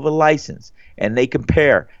renewal of a license, and they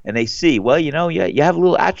compare, and they see, well, you have a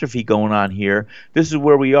little atrophy going on here. This is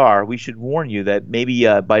where we are. We should warn you that maybe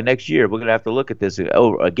by next year we're going to have to look at this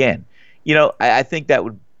over again. I think that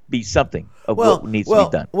would be something of what needs to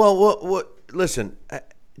be done. Listen,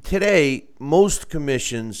 today most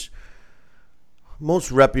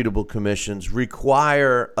reputable commissions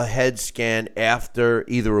require a head scan after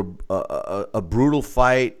either a brutal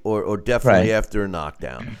fight or definitely after a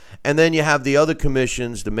knockdown. And then you have the other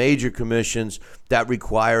commissions, the major commissions, that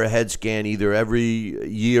require a head scan either every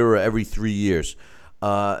year or every 3 years.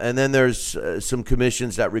 And then there's some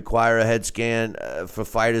commissions that require a head scan for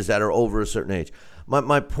fighters that are over a certain age.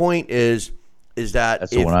 My point is that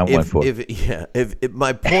that's the one I went for. If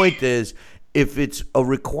my point is, if it's a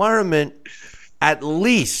requirement, at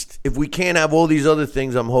least if we can't have all these other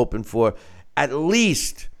things I'm hoping for, at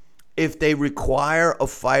least if they require a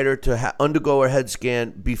fighter to undergo a head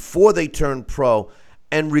scan before they turn pro,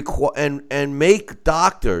 and make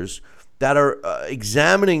doctors that are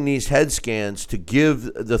examining these head scans to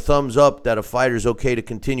give the thumbs up that a fighter is okay to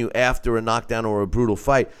continue after a knockdown or a brutal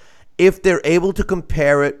fight, if they're able to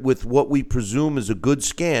compare it with what we presume is a good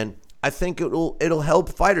scan, I think it'll help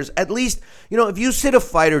fighters. At least, if you sit a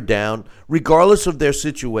fighter down, regardless of their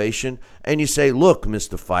situation, and you say, look,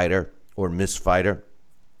 Mr. Fighter or Miss Fighter,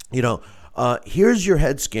 here's your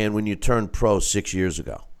head scan when you turned pro 6 years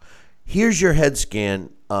ago. Here's your head scan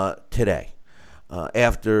today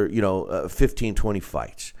after, 15, 20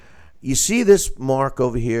 fights. You see this mark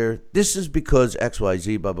over here? This is because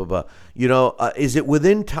XYZ, blah, blah, blah. Is it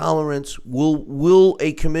within tolerance? Will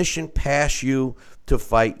a commission pass you to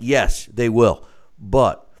fight? Yes, they will.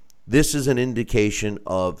 But this is an indication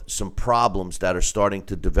of some problems that are starting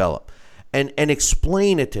to develop. And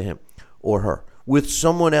explain it to him or her with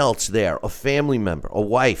someone else there, a family member, a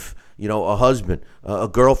wife, a husband, a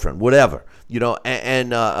girlfriend, whatever,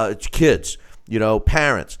 and kids,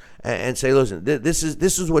 parents, and say, listen, this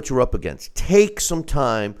is what you're up against. Take some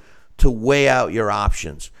time to weigh out your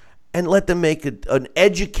options and let them make an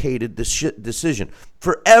educated decision.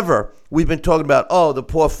 Forever, we've been talking about, the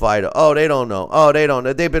poor fighter. Oh, they don't know. Oh, they don't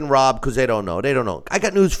know. They've been robbed because they don't know. They don't know. I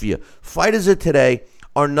got news for you. Fighters of today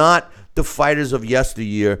are not the fighters of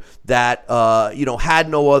yesteryear that, had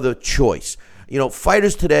no other choice.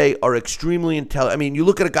 Fighters today are extremely intelligent. I mean, you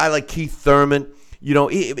look at a guy like Keith Thurman,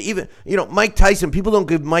 even Mike Tyson. People don't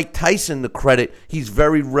give Mike Tyson the credit. He's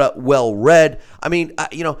very well read. I mean,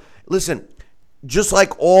 listen, just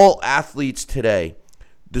like all athletes today,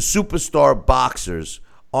 the superstar boxers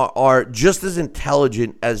are just as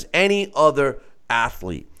intelligent as any other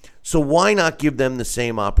athlete. So why not give them the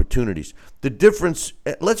same opportunities? The difference,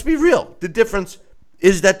 let's be real, the difference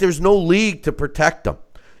is that there's no league to protect them.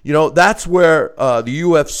 That's where the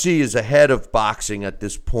UFC is ahead of boxing at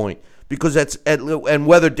this point, because and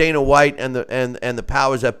whether Dana White and the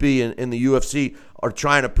powers that be in the UFC are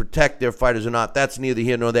trying to protect their fighters or not, that's neither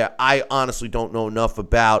here nor there. I honestly don't know enough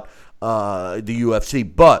about the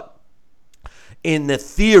UFC, but in the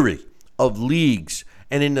theory of leagues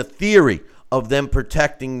and in the theory of them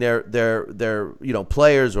protecting their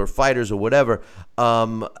players or fighters or whatever,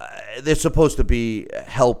 they're supposed to be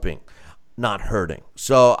helping, not hurting.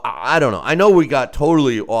 So I don't know. I know we got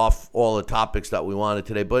totally off all the topics that we wanted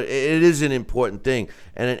today, but it is an important thing.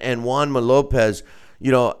 And Juan Lopez,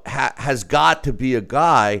 has got to be a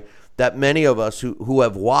guy that many of us who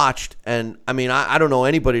have watched, and I mean, I don't know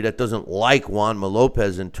anybody that doesn't like Juan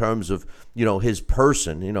Lopez in terms of, his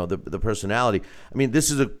person, the personality. I mean, this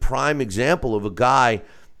is a prime example of a guy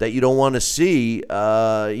that you don't want to see,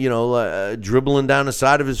 dribbling down the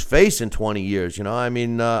side of his face in 20 years. I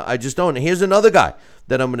mean, I just don't. Here's another guy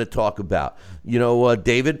that I'm going to talk about,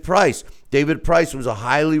 David Price. David Price was a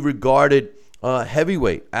highly regarded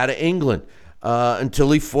heavyweight out of England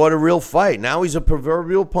until he fought a real fight. Now he's a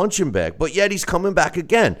proverbial punching bag, but yet he's coming back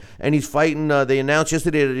again. And he's fighting, they announced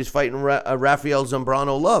yesterday that he's fighting Rafael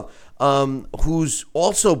Zambrano-Love, who's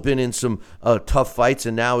also been in some tough fights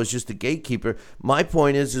and now is just a gatekeeper. My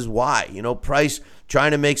point is why? Price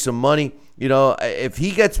trying to make some money. If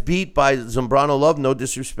he gets beat by Zambrano-Love, no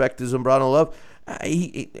disrespect to Zambrano-Love,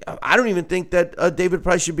 I don't even think that David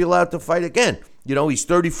Price should be allowed to fight again. He's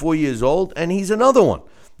 34 years old, and he's another one.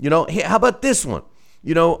 How about this one?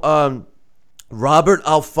 Robert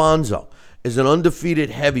Alfonso is an undefeated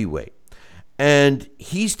heavyweight, and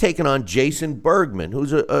he's taken on Jason Bergman,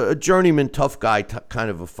 who's a journeyman, tough guy, kind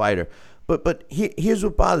of a fighter. But here's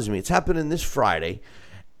what bothers me. It's happening this Friday,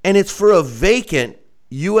 and it's for a vacant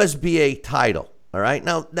USBA title. All right,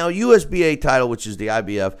 now USBA title, which is the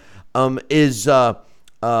IBF,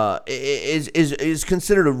 is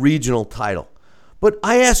considered a regional title. But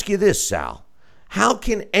I ask you this, Sal. How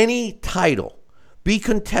can any title be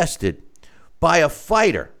contested by a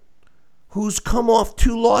fighter who's come off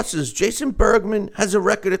 2 losses? Jason Bergman has a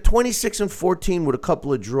record of 26-14 with a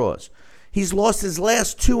couple of draws. He's lost his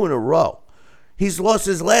last 2 in a row. He's lost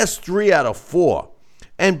his last 3 out of 4.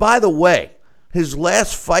 And by the way, his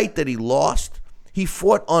last fight that he lost, he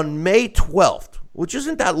fought on May 12th, which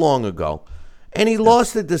isn't that long ago, and he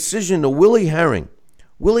lost the decision to Willie Herring.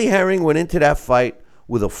 Willie Herring went into that fight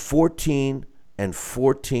with a 14-14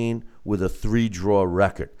 with a 3-draw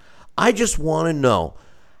record. I just want to know,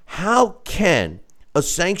 how can a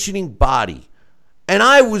sanctioning body, and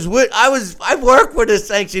I worked with a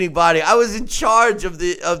sanctioning body. I was in charge of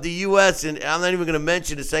the U.S., and I'm not even going to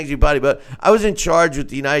mention the sanctioning body, but I was in charge with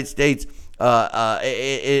the United States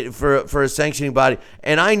for a sanctioning body,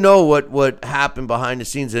 and I know what happened behind the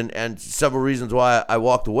scenes and several reasons why I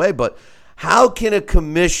walked away. But how can a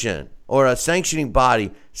commission or a sanctioning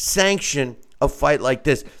body sanction a fight like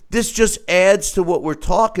this? This just adds to what we're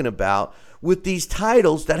talking about with these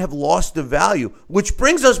titles that have lost the value, which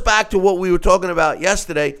brings us back to what we were talking about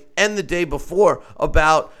yesterday and the day before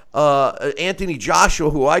about Anthony Joshua,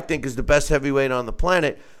 who I think is the best heavyweight on the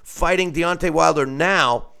planet, fighting Deontay Wilder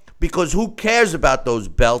now, because who cares about those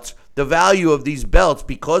belts? The value of these belts,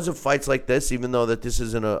 because of fights like this, even though that this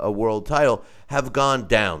isn't a world title, have gone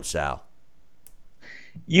down, Sal.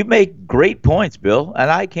 You make great points, Bill,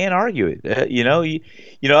 and I can't argue it.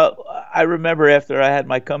 I remember after I had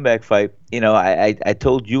my comeback fight, I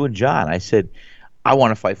told you and John, I said, I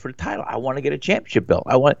want to fight for the title. I want to get a championship belt.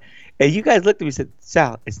 And you guys looked at me and said,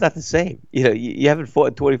 Sal, it's not the same. You haven't fought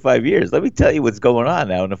in 25 years. Let me tell you what's going on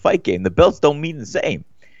now in the fight game. The belts don't mean the same.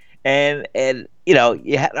 And you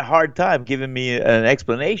had a hard time giving me an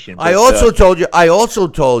explanation. But, I also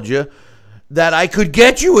told you that I could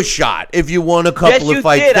get you a shot if you won a couple of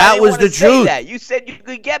fights. Did. That was the truth. That. You said you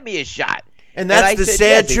could get me a shot. And that's the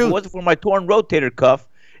sad truth. If it wasn't for my torn rotator cuff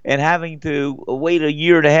and having to wait a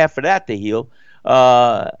year and a half for that to heal,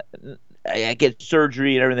 I get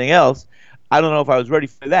surgery and everything else. I don't know if I was ready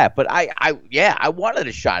for that, but I wanted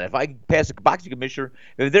a shot. If I could pass a boxing commissioner,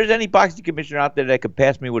 if there's any boxing commissioner out there that could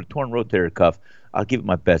pass me with a torn rotator cuff, I'll give it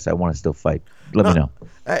my best. I want to still fight. Let me know.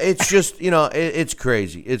 It's just, it's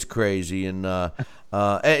crazy. It's crazy. And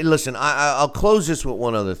listen, I'll close this with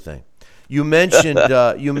one other thing. You mentioned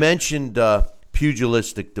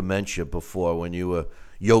pugilistic dementia before when you were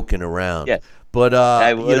yoking around. Yes. But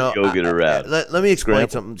I was yoking around. Let me explain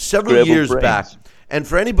something. Several years back, and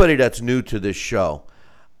for anybody that's new to this show,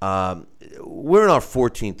 we're in our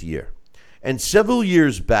 14th year, and several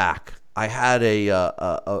years back, I had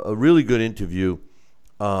a really good interview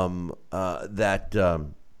that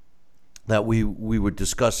we were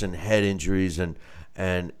discussing head injuries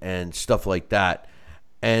and stuff like that.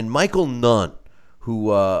 And Michael Nunn, who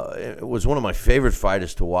was one of my favorite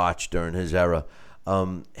fighters to watch during his era,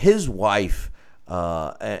 his wife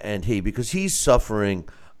and he, because he's suffering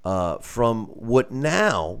from what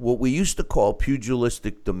we used to call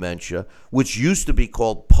pugilistic dementia, which used to be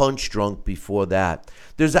called punch drunk before that.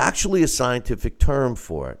 There's actually a scientific term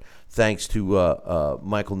for it, thanks to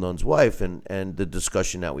Michael Nunn's wife and the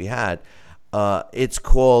discussion that we had. It's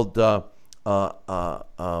called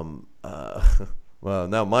well,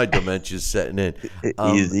 now my dementia's setting in.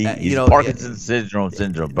 He's Parkinson's syndrome.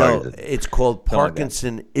 No, it's called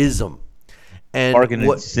Parkinsonism. And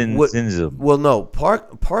Parkinsonism. Well, no,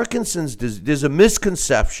 Parkinson's. There's a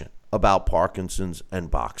misconception about Parkinson's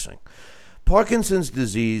and boxing. Parkinson's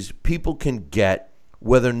disease, people can get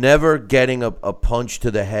whether never getting a punch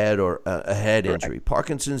to the head or a head injury.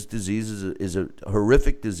 Parkinson's disease is a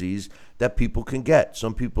horrific disease that people can get.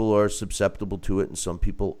 Some people are susceptible to it and some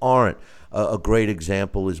people aren't. A great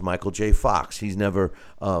example is Michael J. Fox. He's never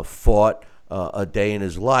fought a day in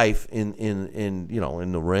his life in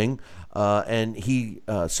the ring, and he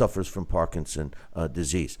suffers from Parkinson's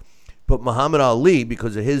disease. But Muhammad Ali,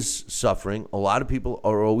 because of his suffering, a lot of people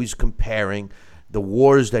are always comparing the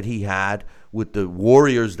wars that he had with the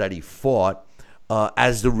warriors that he fought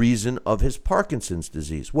as the reason of his Parkinson's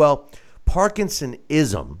disease. Well,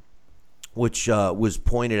 Parkinsonism, which was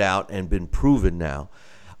pointed out and been proven now,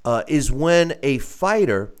 is when a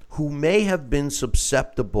fighter who may have been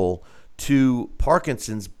susceptible to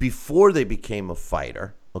Parkinson's before they became a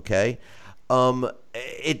fighter, okay,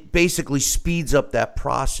 it basically speeds up that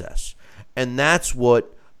process, and that's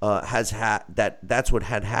what that's what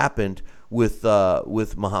had happened with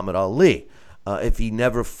Muhammad Ali. If he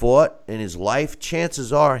never fought in his life,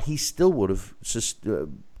 chances are he still would have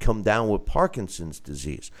come down with Parkinson's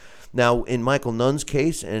disease. Now, in Michael Nunn's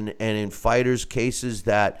case and in fighters' cases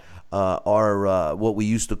that are what we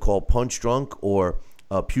used to call punch drunk or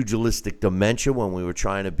pugilistic dementia, when we were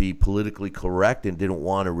trying to be politically correct and didn't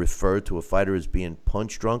want to refer to a fighter as being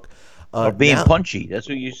punch drunk. Or being punchy. That's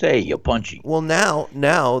what you say. You're punchy. Well,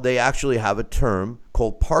 now they actually have a term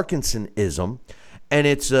called Parkinsonism, and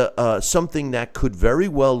it's something that could very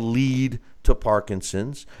well lead to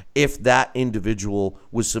Parkinson's if that individual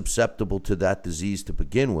was susceptible to that disease to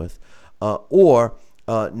begin with, or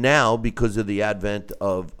now, because of the advent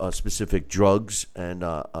of specific drugs and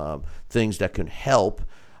things that can help,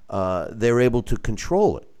 they're able to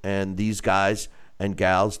control it. And these guys and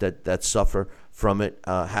gals that suffer from it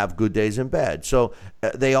have good days and bad. So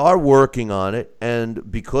they are working on it,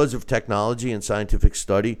 and because of technology and scientific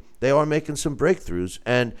study, they are making some breakthroughs.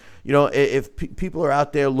 And, if people are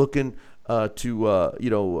out there looking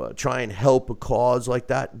to try and help a cause like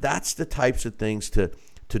that, that's the types of things to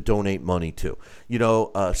donate money to.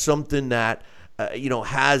 Something that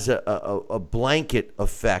has a blanket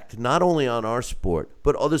effect, not only on our sport,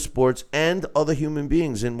 but other sports and other human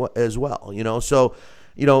beings as well. So,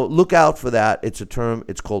 look out for that. It's a term.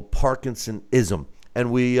 It's called Parkinsonism.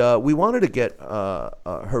 And we wanted to get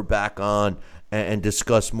her back on and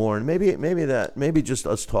discuss more. And maybe just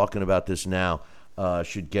us talking about this now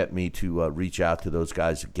should get me to reach out to those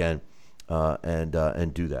guys again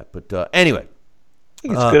and do that. But anyway.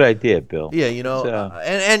 It's a good idea, Bill. Yeah,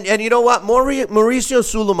 and you know what? Mauricio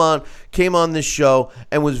Suleiman came on this show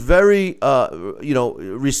and was very,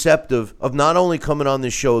 receptive of not only coming on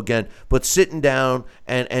this show again, but sitting down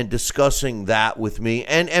and discussing that with me.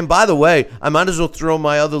 And by the way, I might as well throw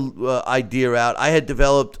my other idea out. I had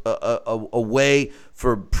developed a way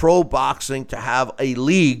for pro boxing to have a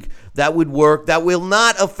league that would work, that will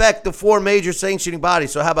not affect the 4 major sanctioning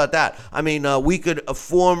bodies. So how about that? I mean, we could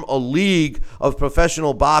form a league of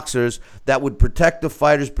professional boxers that would protect the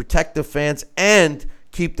fighters, protect the fans, and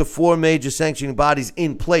keep the 4 major sanctioning bodies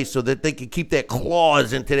in place so that they could keep their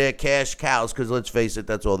claws into their cash cows, because let's face it,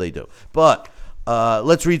 that's all they do. But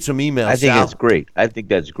let's read some emails. I think that's great. I think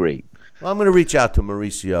that's great. Well, I'm going to reach out to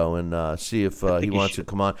Mauricio and see if he wants to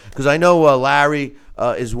come on, because I know Larry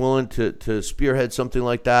is willing to spearhead something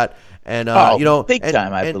like that. And big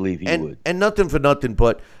time, I believe he would. And nothing for nothing,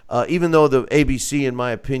 but even though the ABC, in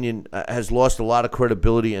my opinion, has lost a lot of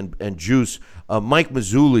credibility and juice, Mike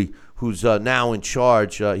Mazzulli, who's now in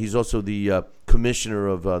charge, he's also the commissioner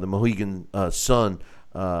of the Mohegan Sun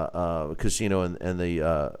Casino and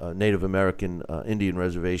the Native American Indian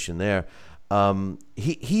reservation there.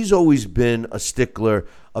 He's always been a stickler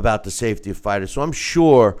about the safety of fighters. So I'm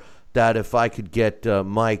sure that if I could get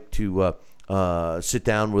Mike to sit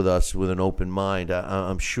down with us with an open mind,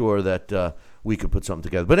 I'm sure that we could put something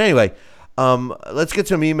together. But anyway, let's get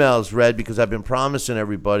some emails read, because I've been promising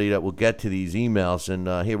everybody that we'll get to these emails,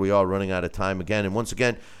 and here we are running out of time again. And once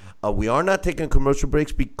again, we are not taking commercial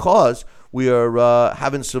breaks because we are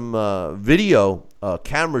having some video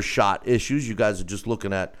camera shot issues. You guys are just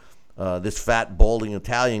looking at this fat, balding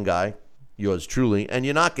Italian guy, yours truly, and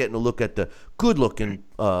you're not getting a look at the good-looking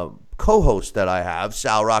co-host that I have,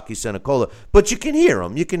 Sal Rocky Senecola, but you can hear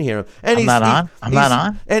him. And I'm not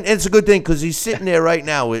on. And it's a good thing, because he's sitting there right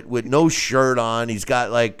now with no shirt on. He's got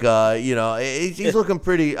he's looking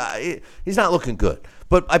pretty. He's not looking good.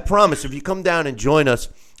 But I promise, if you come down and join us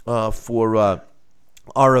for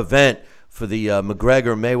our event for the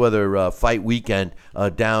McGregor-Mayweather fight weekend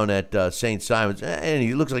down at St. Simon's. And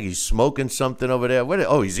he looks like he's smoking something over there.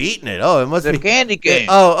 He's eating it. Oh, it must be candy cane.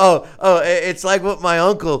 It's like what my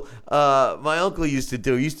uncle used to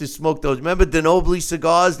do. He used to smoke those. Remember DeNobili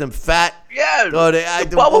cigars, them fat? Yeah,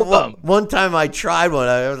 the bubble gum. One time I tried one.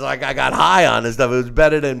 I was like, I got high on this stuff. It was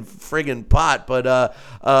better than friggin' pot. But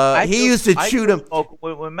he used to shoot them.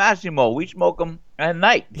 With Massimo, we smoke them at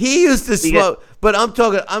night. He used to smoke. But I'm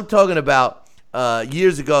talking about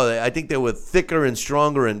years ago. I think they were thicker and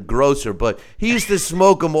stronger and grosser. But he used to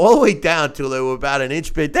smoke them all the way down till they were about an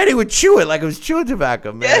inch big. Then he would chew it like it was chewing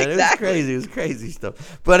tobacco, man. Yeah, exactly. It was crazy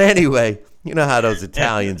stuff. But anyway, you know how those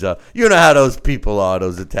Italians are. You know how those people are,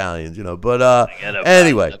 those Italians, But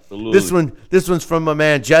anyway, absolutely. This one's from my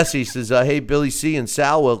man Jesse. He says, hey, Billy C. and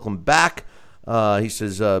Sal, welcome back. He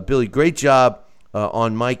says, Billy, great job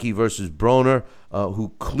on Mikey versus Broner,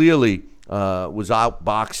 who clearly was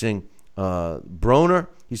outboxing Broner.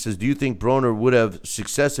 He says, do you think Broner would have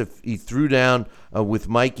success if he threw down with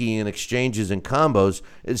Mikey in exchanges and combos?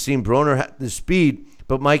 It seemed Broner had the speed,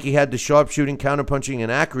 but Mikey had the sharpshooting, counterpunching,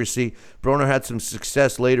 and accuracy. Broner had some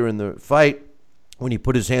success later in the fight when he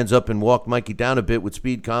put his hands up and walked Mikey down a bit with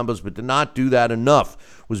speed combos, but did not do that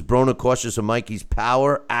enough. Was Broner cautious of Mikey's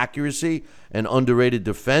power, accuracy, and underrated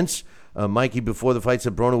defense? Mikey, before the fight,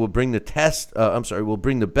 said Broner will bring will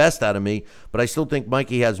bring the best out of me, but I still think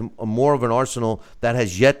Mikey has more of an arsenal that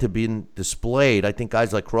has yet to be displayed. I think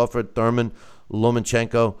guys like Crawford, Thurman,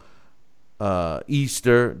 Lomachenko,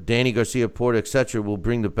 Easter, Danny Garcia Porter, etc. will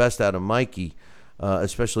bring the best out of Mikey,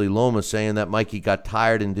 especially Loma, saying that Mikey got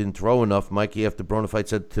tired and didn't throw enough. Mikey, after Broner fight,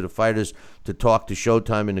 said to the fighters to talk to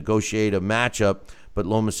Showtime and negotiate a matchup, but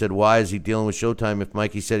Loma said, why is he dealing with Showtime if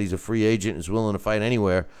Mikey said he's a free agent and is willing to fight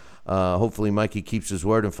anywhere? Hopefully Mikey keeps his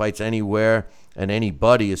word and fights anywhere and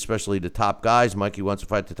anybody, especially the top guys. Mikey wants to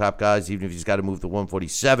fight the top guys, even if he's got to move to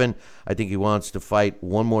 147. I think he wants to fight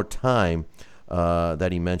one more time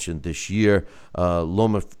that he mentioned this year.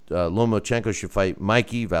 Lomachenko should fight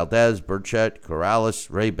Mikey, Valdez, Burchett, Corrales,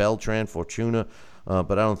 Ray Beltran, Fortuna.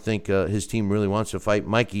 But I don't think his team really wants to fight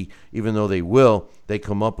Mikey, even though they will. They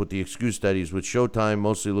come up with the excuse that he's with Showtime.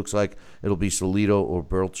 Mostly looks like it'll be Salido or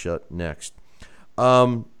Burchett next.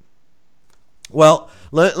 Well,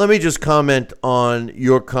 let me just comment on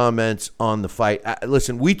your comments on the fight.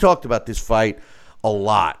 Listen, we talked about this fight a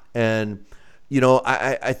lot. And,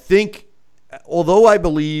 I think, although I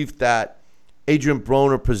believe that Adrian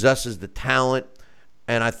Broner possesses the talent,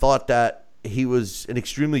 and I thought that he was an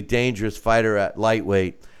extremely dangerous fighter at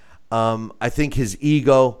lightweight, I think his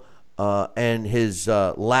ego and his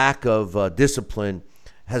lack of discipline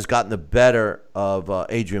has gotten the better of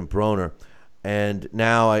Adrian Broner. And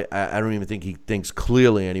now I don't even think he thinks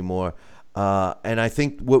clearly anymore. And I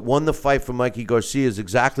think what won the fight for Mikey Garcia is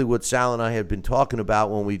exactly what Sal and I had been talking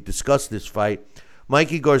about when we discussed this fight.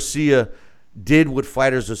 Mikey Garcia did what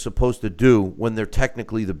fighters are supposed to do when they're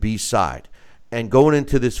technically the B side. And going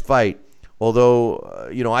into this fight,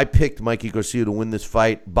 although, I picked Mikey Garcia to win this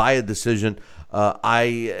fight by a decision,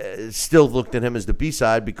 I still looked at him as the B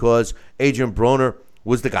side because Adrian Broner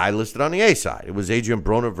was the guy listed on the A side. It was Adrian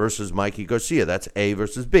Broner versus Mikey Garcia. That's A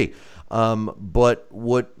versus B. But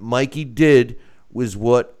what Mikey did was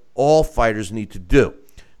what all fighters need to do.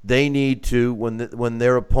 They need to, when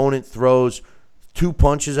their opponent throws 2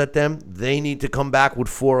 punches at them, they need to come back with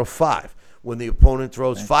 4 or 5. When the opponent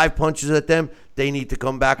throws 5 punches at them, they need to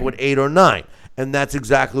come back with 8 or 9. And that's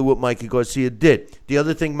exactly what Mikey Garcia did. The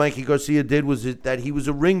other thing Mikey Garcia did was that he was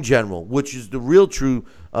a ring general, which is the real true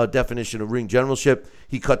definition of ring generalship.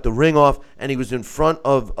 He cut the ring off, and he was in front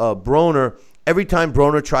of Broner. Every time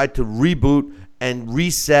Broner tried to reboot and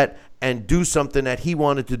reset and do something that he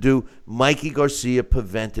wanted to do, Mikey Garcia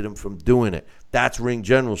prevented him from doing it. That's ring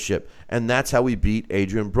generalship, and that's how he beat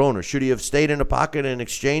Adrian Broner. Should he have stayed in the pocket and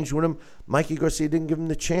exchanged with him? Mikey Garcia didn't give him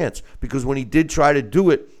the chance, because when he did try to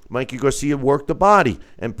do it, Mikey Garcia worked the body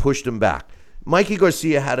and pushed him back. Mikey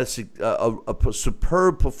Garcia had a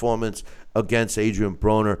superb performance against Adrian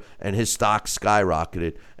Broner, and his stock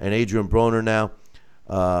skyrocketed. And Adrian Broner now,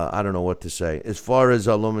 I don't know what to say. As far as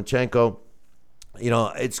Lomachenko,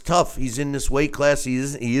 it's tough. He's in this weight class. He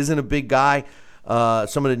isn't a big guy.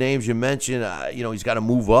 Some of the names you mentioned, he's got to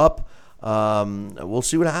move up. We'll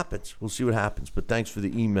see what happens. But thanks for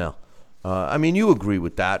the email. You agree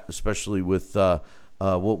with that, especially with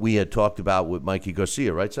what we had talked about with Mikey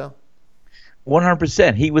Garcia, right, Sal?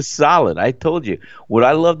 100%. He was solid. I told you what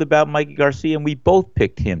I loved about Mikey Garcia, and we both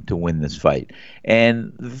picked him to win this fight.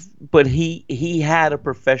 But he had a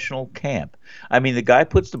professional camp. The guy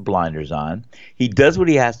puts the blinders on. He does what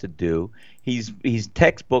he has to do. He's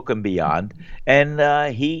textbook and beyond,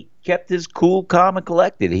 and he kept his cool, calm, and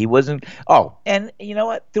collected. He wasn't. Oh, and you know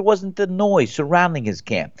what? There wasn't the noise surrounding his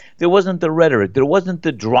camp. There wasn't the rhetoric. There wasn't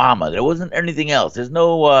the drama. There wasn't anything else. There's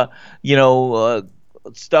no,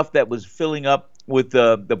 stuff that was filling up with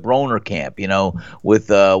the Broner camp. With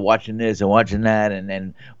watching this and watching that,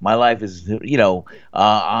 and my life is,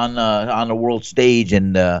 on the world stage,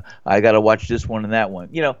 and I got to watch this one and that one.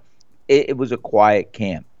 It was a quiet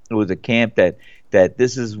camp. It was a camp that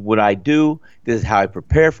this is what I do, this is how I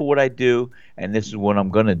prepare for what I do, and this is what I'm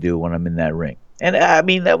going to do when I'm in that ring. And,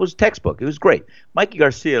 that was textbook. It was great. Mikey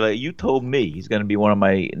Garcia, you told me he's going to be one of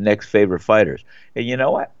my next favorite fighters. And you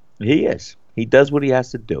know what? He is. He does what he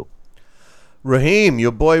has to do. Raheem,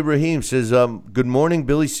 your boy Raheem says, good morning,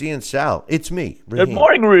 Billy C. and Sal. It's me, Raheem. Good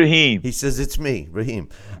morning, Raheem. He says, it's me, Raheem.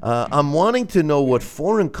 I'm wanting to know what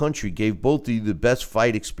foreign country gave both of you the best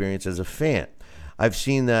fight experience as a fan. I've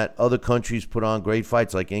seen that other countries put on great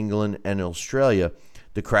fights like England and Australia.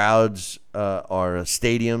 The crowds are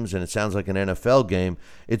stadiums, and it sounds like an NFL game.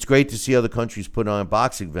 It's great to see other countries put on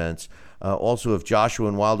boxing events. Also, if Joshua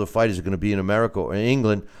and Wilder fight is going to be in America or in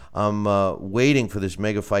England, I'm waiting for this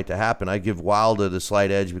mega fight to happen. I give Wilder the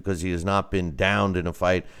slight edge because he has not been downed in a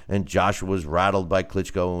fight, and Joshua was rattled by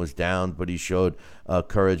Klitschko and was downed, but he showed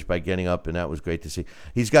courage by getting up, and that was great to see.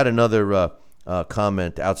 He's got another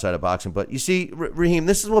comment outside of boxing. But you see, Raheem,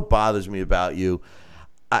 this is what bothers me about you.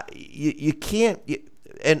 You can't,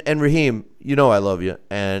 and Raheem, I love you.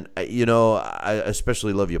 And, I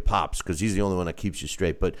especially love your pops because he's the only one that keeps you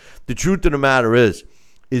straight. But the truth of the matter is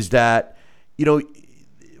that,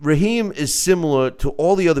 Raheem is similar to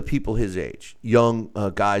all the other people his age, young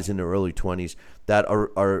guys in their early 20s that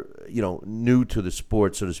are new to the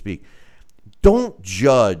sport, so to speak. Don't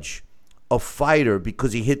judge a fighter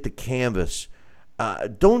because he hit the canvas.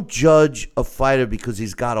 Don't judge a fighter because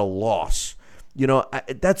he's got a loss.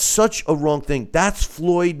 That's such a wrong thing. That's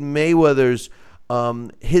Floyd Mayweather's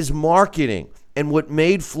his marketing. And what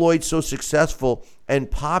made Floyd so successful and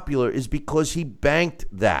popular is because he banked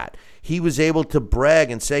that. He was able to brag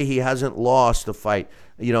and say he hasn't lost a fight.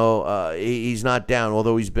 He's not down,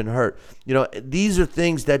 although he's been hurt. These are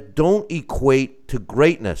things that don't equate to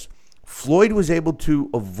greatness. Floyd was able to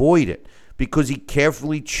avoid it because he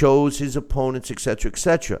carefully chose his opponents, etc.,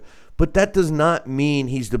 etc. But that does not mean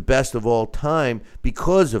he's the best of all time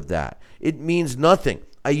because of that. It means nothing.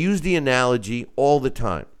 I use the analogy all the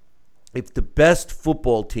time. If the best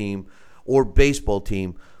football team or baseball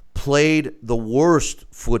team played the worst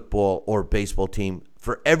football or baseball team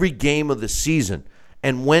for every game of the season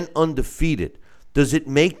and went undefeated, does it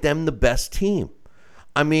make them the best team?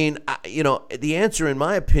 I mean, the answer in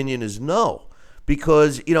my opinion is no.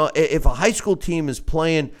 Because, if a high school team is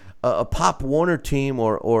playing a Pop Warner team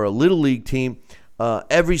or a Little League team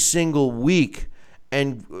every single week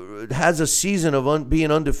and has a season of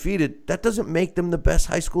being undefeated, that doesn't make them the best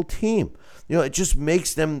high school team. It just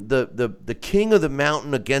makes them the king of the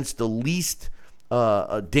mountain against the least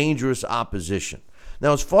dangerous opposition.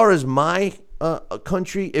 Now, as far as my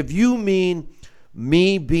country, if you mean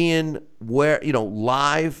me being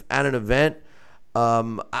live at an event,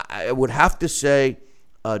 I would have to say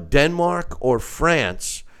Denmark or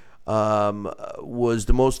France was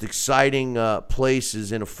the most exciting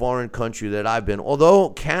places in a foreign country that I've been. Although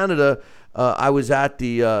Canada, I was at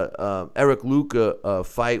the Eric Luca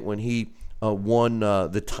fight when he won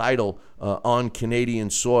the title on Canadian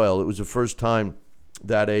soil. It was the first time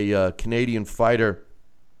that a Canadian fighter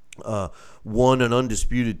won an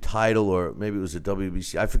undisputed title, or maybe it was a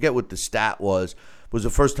WBC. I forget what the stat was. It was the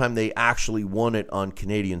first time they actually won it on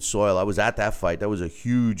Canadian soil. I was at that fight. That was a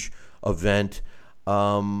huge event.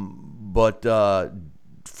 But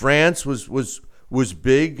France was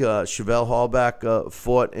big. Chevelle Hallback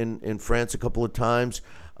fought in France a couple of times.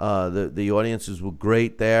 The audiences were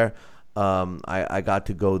great there. I got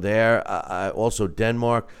to go there. Also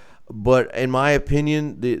Denmark. But in my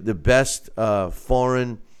opinion, the best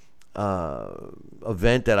foreign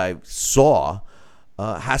event that I saw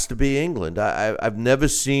has to be England. I've never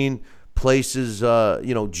seen places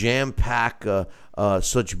jam-pack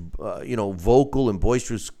such vocal and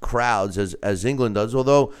boisterous crowds as England does,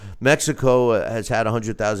 although Mexico has had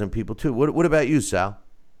 100,000 people too. What about you, Sal?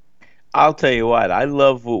 I'll tell you what, I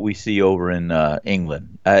love what we see over in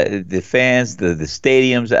England. The fans, the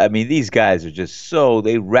stadiums, I mean, these guys are just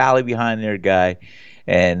they rally behind their guy,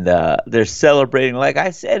 and they're celebrating. Like I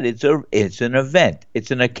said, it's an event.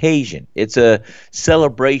 It's an occasion. It's a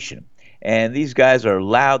celebration. And these guys are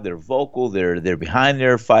loud, they're vocal, they're behind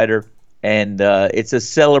their fighter, and it's a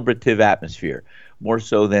celebrative atmosphere, more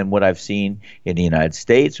so than what I've seen in the United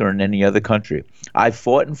States or in any other country. I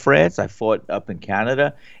fought in France, I fought up in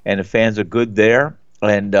Canada, and the fans are good there.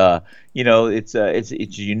 And it's a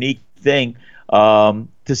unique thing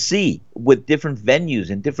to see with different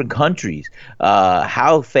venues in different countries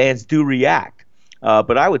how fans do react.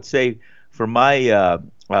 But I would say for my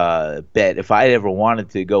bet, if I ever wanted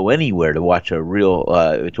to go anywhere to watch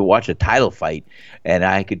a title fight, and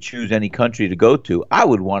I could choose any country to go to, I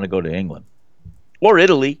would want to go to England or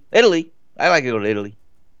Italy. I like to go to Italy.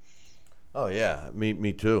 Oh yeah,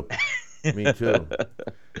 me too. Me too.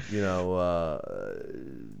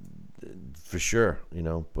 For sure.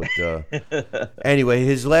 But anyway,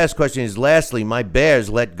 his last question is: lastly, my Bears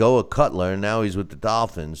let go of Cutler, and now he's with the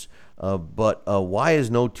Dolphins. But why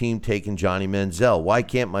is no team taking Johnny Manziel? Why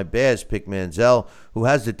can't my Bears pick Manziel, who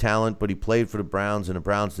has the talent, but he played for the Browns, and the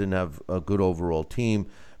Browns didn't have a good overall team?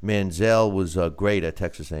 Manziel was great at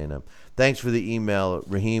Texas A&M. Thanks for the email,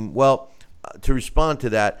 Raheem. Well, to respond to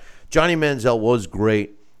that, Johnny Manziel was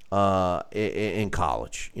great in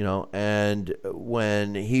college, and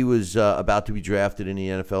when he was about to be drafted in the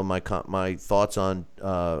NFL, my thoughts on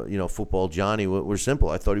football Johnny were simple.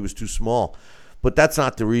 I thought he was too small. But that's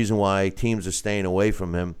not the reason why teams are staying away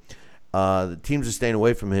from him. The teams are staying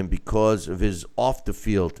away from him because of his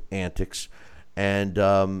off-the-field antics. And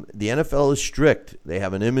the NFL is strict. They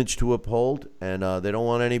have an image to uphold, and they don't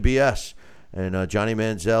want any BS. And Johnny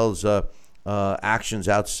Manziel's actions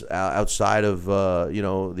outside of the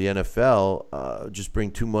NFL just bring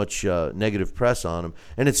too much negative press on him.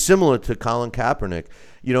 And it's similar to Colin Kaepernick.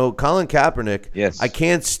 Colin Kaepernick, yes. I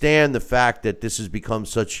can't stand the fact that this has become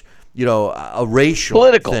such – a racial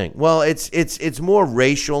political thing. Well, it's more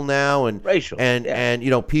racial now, and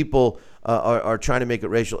people are trying to make it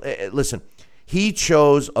racial. Listen, he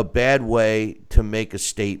chose a bad way to make a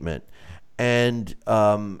statement, and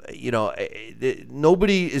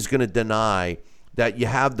nobody is going to deny that you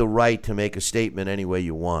have the right to make a statement any way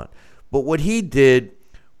you want. But what he did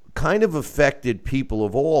kind of affected people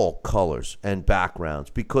of all colors and backgrounds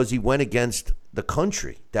because he went against the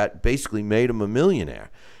country that basically made him a millionaire.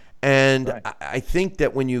 And Right. I think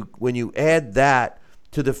that when you add that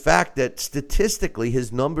to the fact that statistically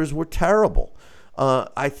his numbers were terrible,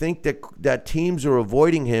 I think that teams are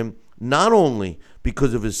avoiding him not only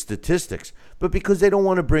because of his statistics, but because they don't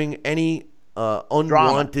want to bring any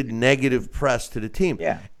unwanted negative press to the team.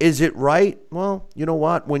 Yeah. Is it right? Well, you know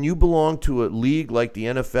what? When you belong to a league like the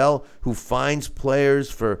NFL, who fines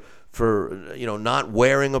players for not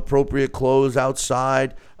wearing appropriate clothes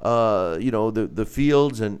outside the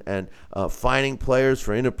fields and fining players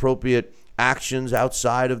for inappropriate actions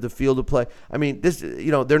outside of the field of play. I mean,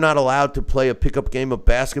 they're not allowed to play a pickup game of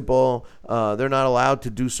basketball. They're not allowed to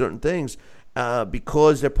do certain things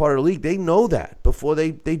because they're part of the league. They know that before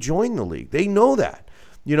they join the league. They know that.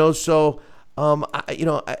 So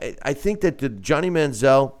I think that Johnny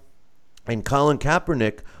Manziel and Colin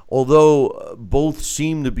Kaepernick, although both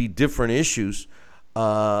seem to be different issues,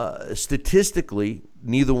 statistically,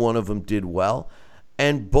 neither one of them did well.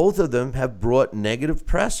 And both of them have brought negative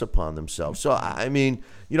press upon themselves. So, I mean,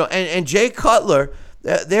 and Jay Cutler,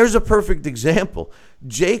 there's a perfect example.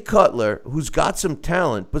 Jay Cutler, who's got some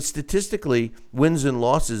talent, but statistically, wins and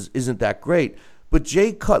losses isn't that great. But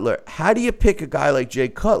Jay Cutler, how do you pick a guy like Jay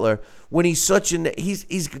Cutler when he's such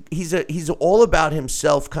he's all about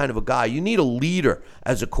himself kind of a guy? You need a leader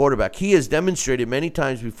as a quarterback. He has demonstrated many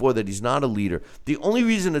times before that he's not a leader. The only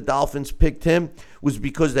reason the Dolphins picked him was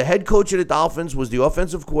because the head coach of the Dolphins was the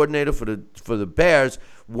offensive coordinator for the Bears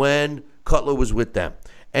when Cutler was with them.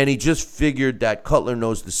 And he just figured that Cutler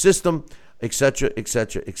knows the system, et cetera, et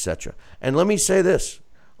cetera, et cetera. And let me say this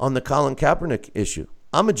on the Colin Kaepernick issue.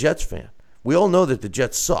 I'm a Jets fan. We all know that the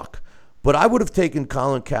Jets suck. But I would have taken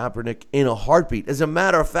Colin Kaepernick in a heartbeat. As a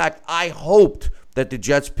matter of fact, I hoped that the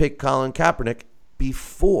Jets picked Colin Kaepernick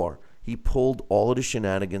before he pulled all of the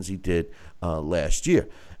shenanigans he did last year.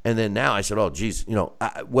 And then now I said, oh, geez,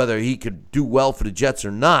 whether he could do well for the Jets or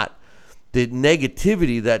not, the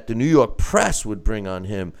negativity that the New York press would bring on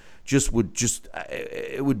him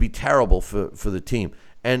it would be terrible for the team.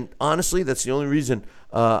 And honestly, that's the only reason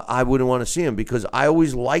I wouldn't want to see him, because I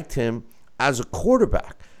always liked him as a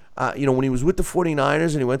quarterback. When he was with the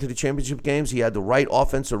 49ers and he went to the championship games, he had the right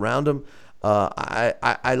offense around him.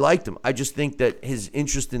 I liked him. I just think that his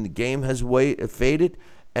interest in the game has faded,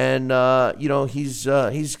 and he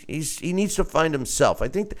needs to find himself. I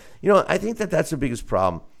think that's the biggest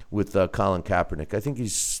problem with Colin Kaepernick. I think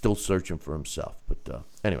he's still searching for himself. But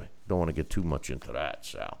anyway, don't want to get too much into that,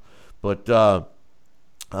 Sal. But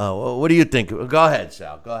what do you think? Go ahead,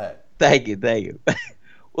 Sal. Go ahead. Thank you.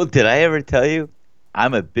 Well, did I ever tell you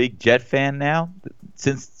I'm a big Jet fan now?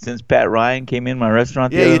 Since Pat Ryan came in my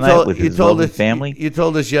restaurant the other night with his lovely family. You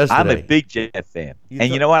told us yesterday. I'm a big Jet fan.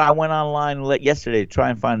 You know what? I went online yesterday to try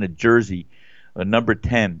and find a jersey, a number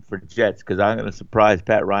 10 for Jets, because I'm going to surprise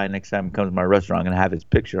Pat Ryan next time he comes to my restaurant. I'm going to have his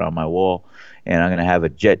picture on my wall, and I'm going to have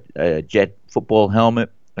a Jet football helmet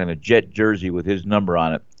and a Jet jersey with his number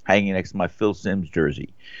on it hanging next to my Phil Simms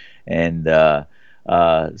jersey. And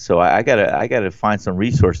so I gotta find some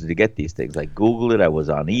resources to get these things. I Googled it. I was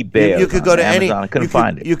on eBay. You could go to Amazon. I couldn't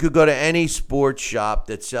find it. You could go to any sports shop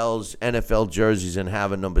that sells NFL jerseys and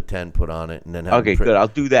have a number 10 put on it, and then have good. I'll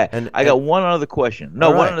do that. And I got one other question.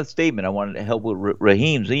 No, one other statement. I wanted to help with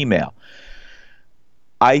Raheem's email.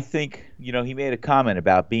 I think he made a comment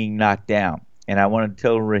about being knocked down, and I wanted to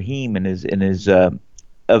tell Raheem in his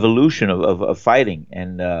evolution of fighting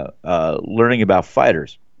and learning about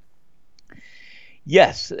fighters.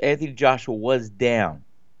 Yes, Anthony Joshua was down,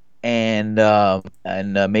 and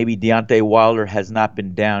maybe Deontay Wilder has not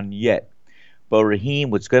been down yet. But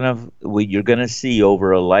Raheem, what you're gonna see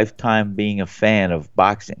over a lifetime being a fan of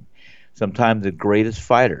boxing, sometimes the greatest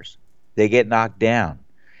fighters, they get knocked down,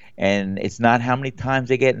 and it's not how many times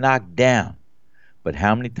they get knocked down, but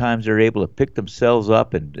how many times they're able to pick themselves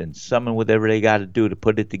up and summon whatever they got to do to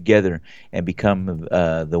put it together and become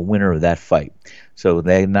the winner of that fight. So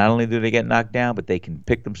they not only do they get knocked down, but they can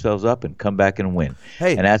pick themselves up and come back and win.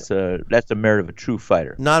 Hey, and that's the merit of a true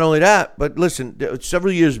fighter. Not only that, but listen,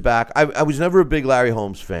 several years back, I was never a big Larry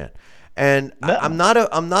Holmes fan. And no. I'm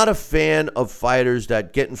not a fan of fighters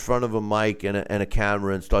that get in front of a mic and a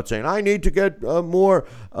camera and start saying, I need to get more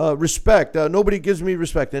respect. Nobody gives me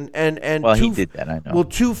respect. And well, he did that, I know. Well,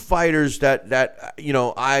 two fighters that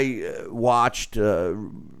I watched as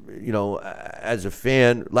a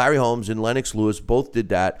fan, Larry Holmes and Lennox Lewis, both did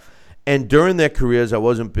that. And during their careers, I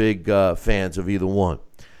wasn't big fans of either one.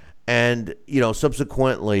 And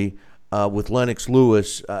subsequently, with Lennox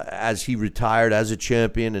Lewis, as he retired as a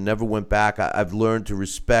champion and never went back, I've learned to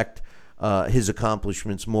respect his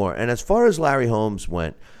accomplishments more. And as far as Larry Holmes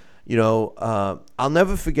went, I'll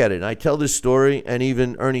never forget it. And I tell this story, and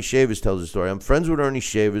even Ernie Shavers tells the story. I'm friends with Ernie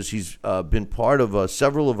Shavers. He's been part of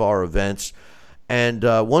several of our events. And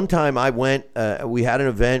one time I went, we had an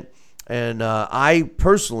event, and I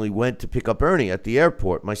personally went to pick up Ernie at the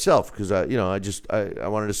airport myself because, I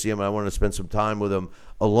wanted to see him. And I wanted to spend some time with him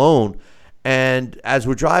alone. And as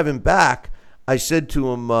we're driving back, I said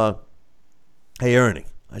to him, hey, Ernie,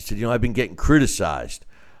 I said, I've been getting criticized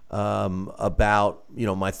about,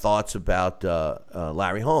 my thoughts about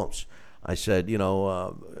Larry Holmes. I said,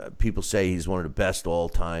 people say he's one of the best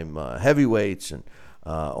all-time heavyweights and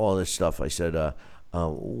all this stuff. I said,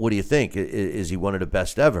 what do you think? Is he one of the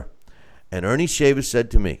best ever? And Ernie Shavers said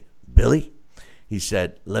to me, Billy, he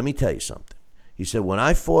said, let me tell you something. He said, when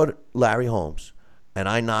I fought Larry Holmes and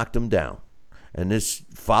I knocked him down, and this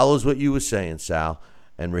follows what you were saying, Sal,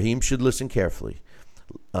 and Raheem should listen carefully.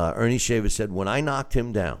 Ernie Shavers said, when I knocked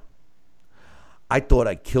him down, I thought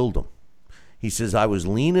I killed him. He says, I was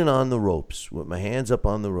leaning on the ropes with my hands up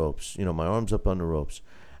on the ropes, my arms up on the ropes,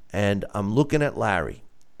 and I'm looking at Larry,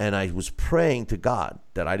 and I was praying to God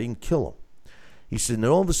that I didn't kill him. He said, and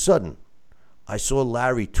all of a sudden, I saw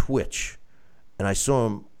Larry twitch, and I saw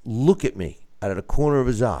him look at me out of the corner of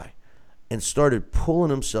his eye and started pulling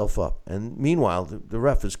himself up. And meanwhile, the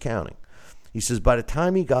ref is counting. He says, by the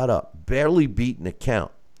time he got up, barely beating the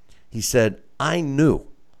count, he said, I knew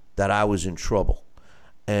that I was in trouble.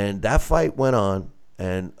 And that fight went on,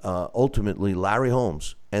 and ultimately Larry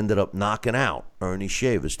Holmes ended up knocking out Ernie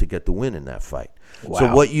Shavers to get the win in that fight. Wow.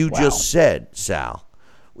 So what you just said, Sal,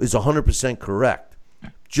 is 100% correct.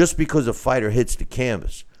 Just because a fighter hits the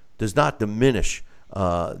canvas does not diminish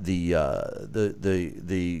the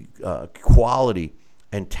quality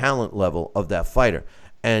and talent level of that fighter.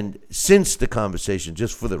 And since the conversation,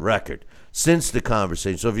 just for the record, so if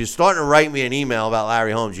you're starting to write me an email about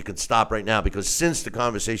Larry Holmes, you can stop right now, because since the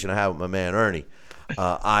conversation I had with my man Ernie,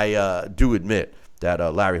 I do admit that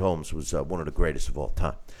Larry Holmes was one of the greatest of all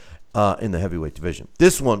time in the heavyweight division.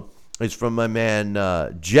 This one is from my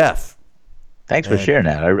man Jeff. Thanks for sharing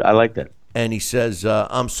that. I like that. And he says,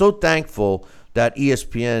 I'm so thankful that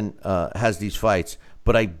ESPN has these fights,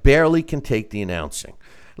 but I barely can take the announcing.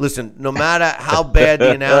 Listen, no matter how bad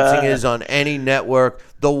the announcing is on any network,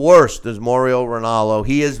 the worst is Mario Ronaldo.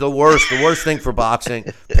 He is the worst thing for boxing.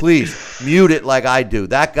 Please, mute it like I do.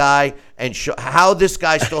 That guy, and how this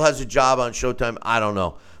guy still has a job on Showtime, I don't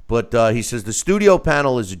know. But he says, the studio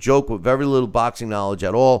panel is a joke with very little boxing knowledge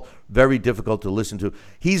at all. Very difficult to listen to.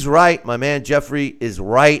 He's right. My man Jeffrey is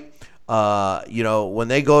right. When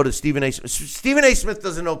they go to Stephen A. Smith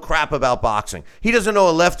doesn't know crap about boxing. He doesn't know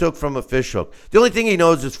a left hook from a fish hook. The only thing he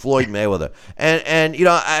knows is Floyd Mayweather. And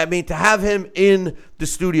to have him in the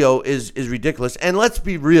studio is ridiculous. And let's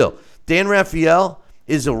be real. Dan Rafael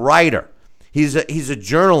is a writer. He's a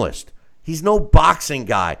journalist. He's no boxing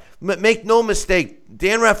guy. Make no mistake,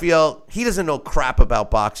 Dan Rafael, he doesn't know crap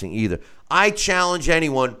about boxing either. I challenge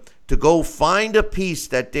anyone to go find a piece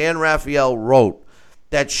that Dan Rafael wrote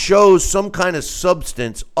that shows some kind of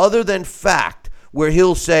substance other than fact, where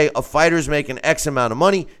he'll say a fighter's making X amount of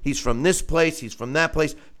money, he's from this place, he's from that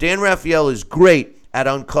place. Dan Rafael is great at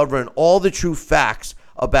uncovering all the true facts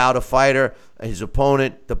about a fighter, his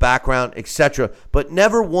opponent, the background, etc. But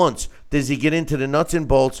never once does he get into the nuts and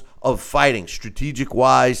bolts of fighting,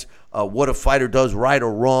 strategic-wise, what a fighter does right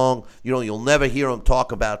or wrong. You'll never hear him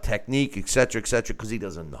talk about technique, etc., because he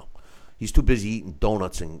doesn't know. He's too busy eating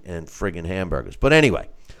donuts and friggin' hamburgers. But anyway,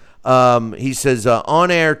 he says,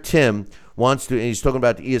 on-air Tim wants to, and he's talking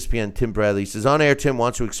about the ESPN Tim Bradley. He says, on-air Tim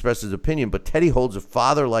wants to express his opinion, but Teddy holds a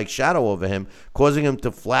father-like shadow over him, causing him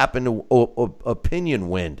to flap into opinion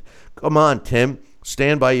wind. Come on, Tim.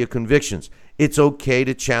 Stand by your convictions. It's okay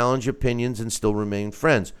to challenge opinions and still remain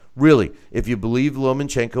friends. Really, if you believe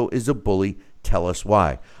Lomachenko is a bully, tell us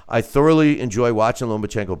why. I thoroughly enjoy watching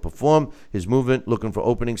Lomachenko perform. His movement, looking for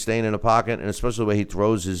openings, staying in a pocket, and especially the way he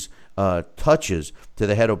throws his touches to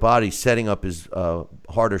the head or body, setting up his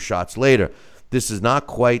harder shots later. This is not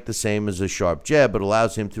quite the same as a sharp jab, but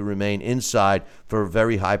allows him to remain inside for a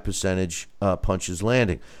very high percentage punches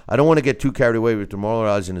landing. I don't want to get too carried away with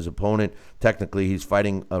demoralizing his opponent. Technically, he's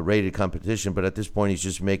fighting a rated competition, but at this point, he's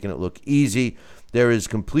just making it look easy. There is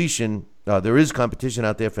competition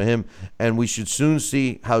out there for him, and we should soon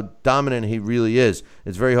see how dominant he really is.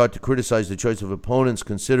 It's very hard to criticize the choice of opponents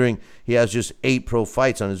considering he has just 8 pro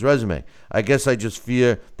fights on his resume. I guess I just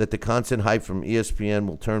fear that the constant hype from ESPN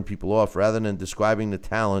will turn people off rather than describing the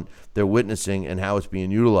talent they're witnessing and how it's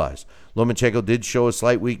being utilized. Lomachenko did show a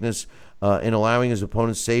slight weakness in allowing his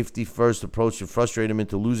opponent's safety-first approach to frustrate him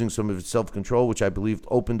into losing some of his self-control, which I believe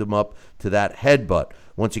opened him up to that headbutt.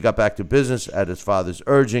 Once he got back to business at his father's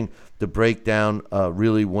urging, the breakdown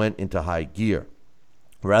really went into high gear.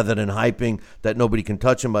 Rather than hyping that nobody can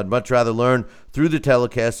touch him, I'd much rather learn through the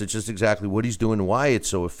telecast it's just exactly what he's doing and why it's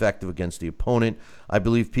so effective against the opponent. I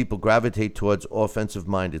believe people gravitate towards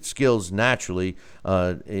offensive-minded skills naturally.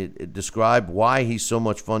 It describe why he's so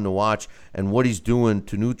much fun to watch and what he's doing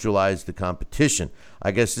to neutralize the competition.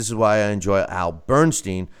 I guess this is why I enjoy Al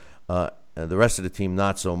Bernstein. The rest of the team,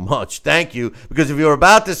 not so much. Thank you, because if you were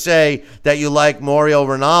about to say that you like Mario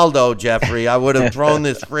Ronaldo, Jeffrey, I would have thrown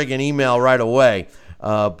this friggin' email right away.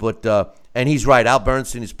 And he's right. Al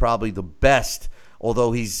Bernstein is probably the best,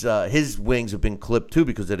 although his wings have been clipped too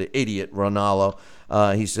because of the idiot Ronaldo.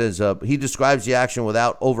 He says he describes the action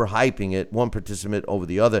without overhyping it, one participant over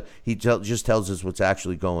the other. He just tells us what's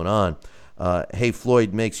actually going on. Hey,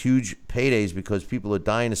 Floyd makes huge paydays because people are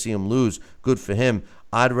dying to see him lose. Good for him.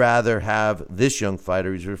 I'd rather have this young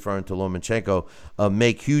fighter, he's referring to Lomachenko,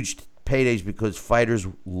 make huge paydays because fighters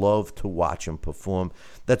love to watch him perform.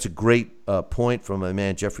 That's a great point from my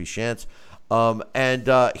man Jeffrey Shantz.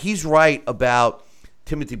 And he's right about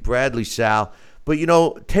Timothy Bradley, Sal. But,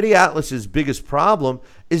 Teddy Atlas's biggest problem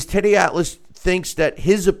is Teddy Atlas thinks that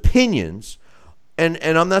his opinions, and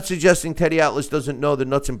I'm not suggesting Teddy Atlas doesn't know the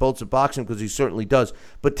nuts and bolts of boxing because he certainly does,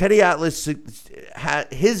 but Teddy Atlas,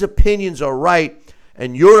 his opinions are right,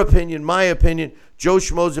 and your opinion, my opinion, Joe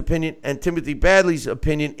Schmo's opinion, and Timothy Bradley's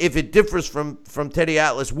opinion, if it differs from Teddy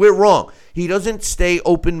Atlas, we're wrong. He doesn't stay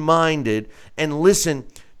open-minded and listen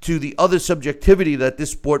to the other subjectivity that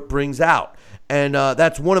this sport brings out. And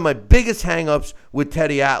that's one of my biggest hang-ups with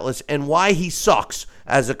Teddy Atlas and why he sucks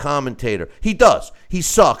as a commentator. He does. He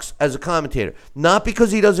sucks as a commentator. Not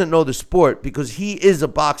because he doesn't know the sport, because he is a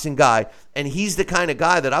boxing guy, and he's the kind of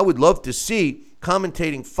guy that I would love to see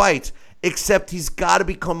commentating fights, except he's got to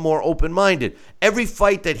become more open-minded. Every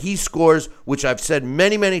fight that he scores, which I've said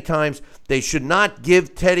many, many times, they should not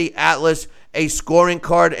give Teddy Atlas a scoring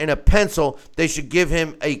card and a pencil. They should give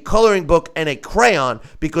him a coloring book and a crayon,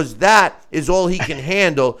 because that is all he can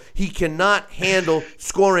handle. He cannot handle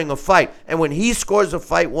scoring a fight. And when he scores a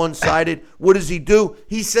fight one-sided, what does he do?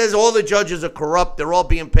 He says all the judges are corrupt, they're all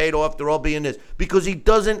being paid off, they're all being this, because he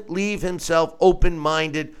doesn't leave himself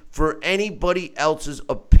open-minded for anybody else's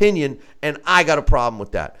opinion, and I got a problem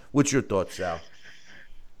with that. What's your thoughts, Sal?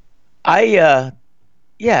 I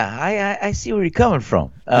see where you're coming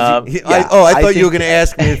from. I thought you were going to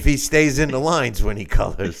ask me if he stays in the lines when he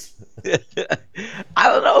colors. I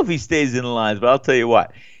don't know if he stays in the lines, but I'll tell you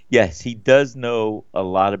what. Yes, he does know a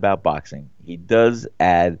lot about boxing. He does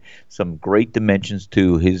add some great dimensions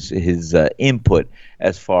to his input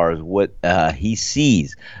as far as what he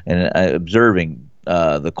sees and observing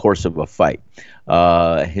the course of a fight.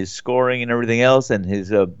 His scoring and everything else, and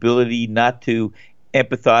his ability not to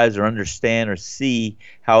empathize or understand or see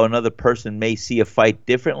how another person may see a fight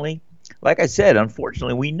differently. Like I said,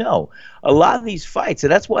 unfortunately, we know a lot of these fights,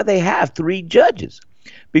 and that's why they have 3 judges,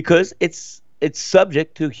 because it's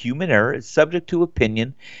subject to human error, it's subject to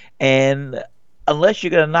opinion, and unless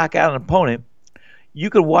you're going to knock out an opponent, you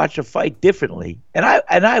could watch a fight differently. And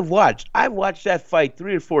I've watched that fight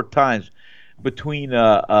 3 or 4 times between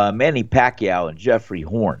Manny Pacquiao and Jeffrey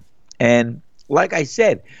Horn. And like I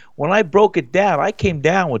said, when I broke it down, I came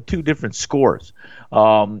down with 2 different scores,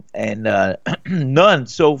 and none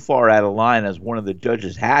so far out of line as one of the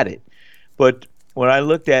judges had it. But when I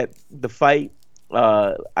looked at the fight,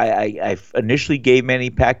 I initially gave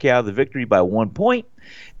Manny Pacquiao the victory by 1 point.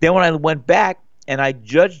 Then when I went back and I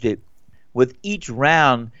judged it with each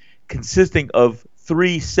round consisting of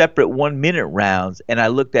 3 separate 1-minute rounds, and I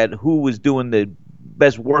looked at who was doing the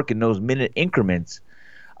best work in those minute increments,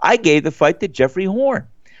 I gave the fight to Jeffrey Horn.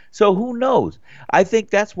 So who knows? I think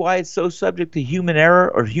that's why it's so subject to human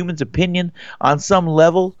error or human's opinion on some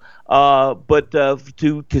level. But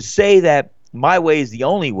to say that my way is the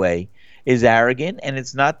only way is arrogant, and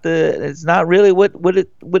it's not really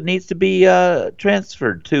what needs to be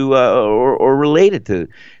transferred to or related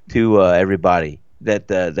to everybody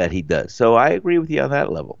that he does. So I agree with you on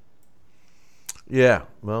that level. Yeah,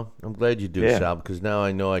 well, I'm glad you do, Sal, because now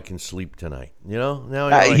I know I can sleep tonight. Now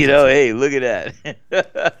hey, look at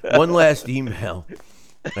that. One last email,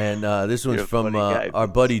 and this one's from our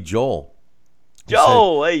buddy Joel.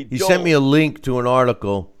 Joel. He sent me a link to an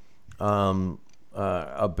article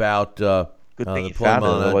about good thing you found it,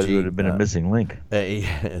 otherwise it would have been a missing link.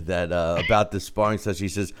 About the sparring session. He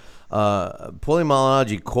says Paulie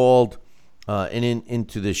Malignaggi called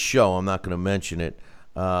into this show. I'm not going to mention it.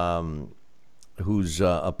 Who's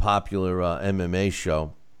a popular MMA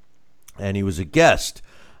show, and he was a guest.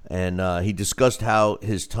 And he discussed how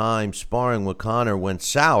his time sparring with Conor went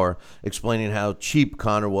sour, explaining how cheap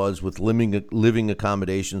Conor was with living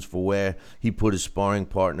accommodations for where he put his sparring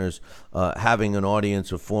partners, having an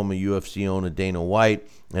audience of former UFC owner Dana White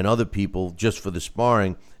and other people just for the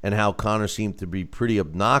sparring, and how Conor seemed to be pretty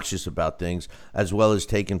obnoxious about things, as well as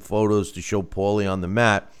taking photos to show Paulie on the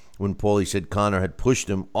mat when Paulie said Conor had pushed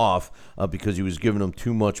him off because he was giving him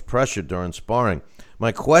too much pressure during sparring.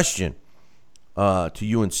 My question to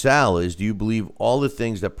you and Sal is, do you believe all the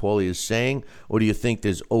things that Paulie is saying, or do you think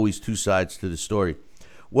there's always two sides to the story?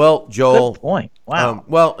 Well, Joel. Good point.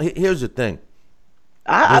 Wow. Here's the thing.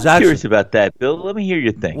 I'm curious about that, Bill. Let me hear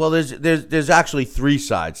your thing. Well, there's actually three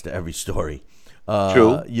sides to every story.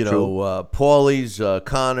 True. Paulie's,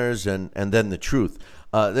 Conor's, and then the truth.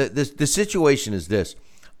 The situation is this.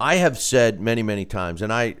 I have said many, many times,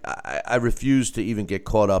 and I refuse to even get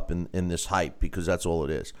caught up in this hype, because that's all it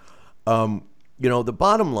is. The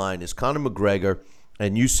bottom line is Conor McGregor,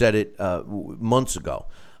 and you said it months ago,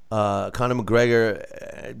 Conor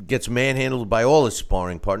McGregor gets manhandled by all his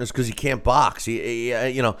sparring partners because he can't box.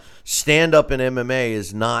 Stand up in MMA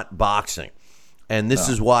is not boxing. And this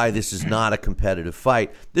is why this is not a competitive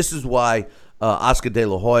fight. This is why Oscar De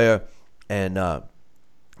La Hoya and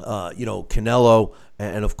Canelo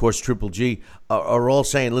and of course Triple G are all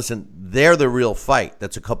saying, listen, they're the real fight.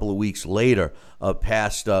 That's a couple of weeks later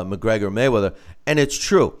past McGregor Mayweather, and it's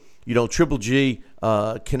true. Triple G,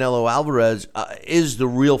 Canelo Alvarez is the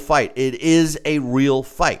real fight. It is a real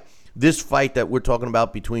fight. This fight that we're talking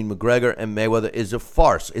about between McGregor and Mayweather is a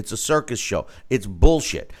farce. It's a circus show. It's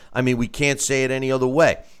bullshit. I mean, we can't say it any other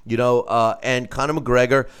way. And Conor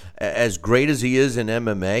McGregor, as great as he is in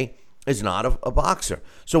MMA, is not a boxer.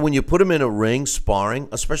 So when you put him in a ring sparring,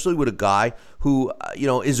 especially with a guy who,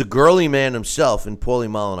 is a girly man himself in Paulie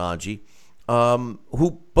Malignaggi,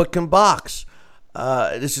 but can box.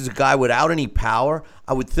 This is a guy without any power.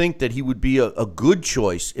 I would think that he would be a good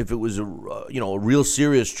choice if it was a real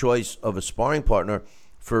serious choice of a sparring partner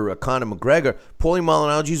for Conor McGregor. Paulie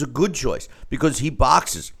Malignaggi is a good choice because he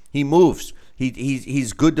boxes, he moves,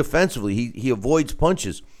 he's good defensively, he avoids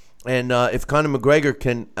punches, and if Conor McGregor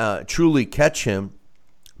can truly catch him,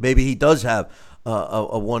 maybe he does have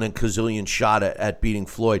a 1 in a gazillion shot at beating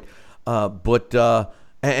Floyd.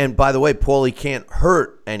 And by the way, Paulie can't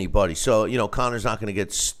hurt anybody, so Conor's not going to get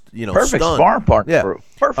perfect stunned. Sparring partner. Yeah.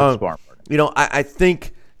 Perfect sparring partner. I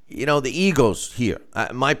think the ego's here.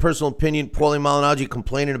 My personal opinion: Paulie Malignaggi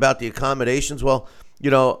complaining about the accommodations. Well,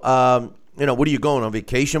 what are you going on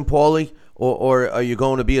vacation, Paulie, or are you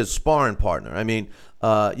going to be a sparring partner? I mean,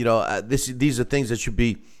 these are things that should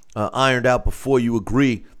be ironed out before you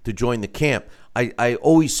agree to join the camp. I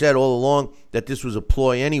always said all along that this was a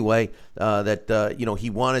ploy anyway, that he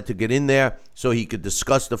wanted to get in there so he could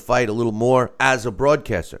discuss the fight a little more as a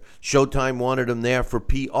broadcaster. Showtime wanted him there for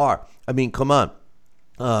PR. I mean, come on.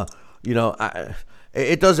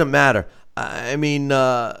 It doesn't matter.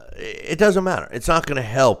 It doesn't matter. It's not going to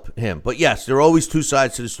help him. But, yes, there are always two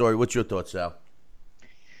sides to the story. What's your thoughts, Sal?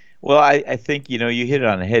 Well, I think you hit it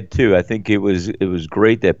on the head too. I think it was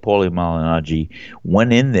great that Paulie Malignaggi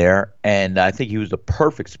went in there, and I think he was the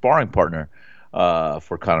perfect sparring partner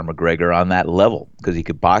for Conor McGregor on that level because he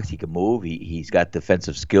could box, he could move, he's got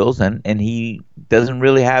defensive skills, and he doesn't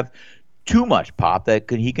really have too much pop that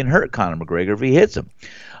he can hurt Conor McGregor if he hits him.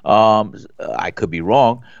 I could be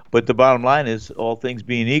wrong, but the bottom line is, all things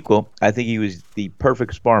being equal, I think he was the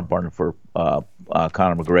perfect sparring partner for Conor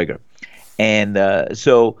McGregor. And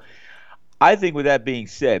so I think with that being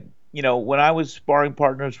said, when I was sparring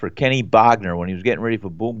partners for Kenny Bogner when he was getting ready for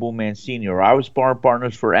Boom Boom Mancini, or I was sparring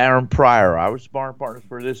partners for Aaron Pryor, I was sparring partners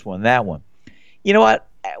for this one, that one. You know what?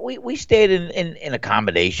 We stayed in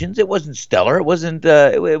accommodations. It wasn't stellar. It wasn't.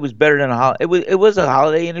 It was better than a holiday. It was a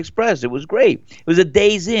Holiday Inn Express. It was great. It was a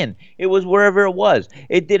Days Inn. It was wherever it was.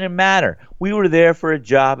 It didn't matter. We were there for a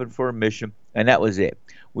job and for a mission, and that was it.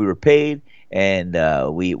 We were paid. And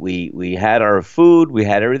we had our food, we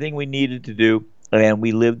had everything we needed to do, and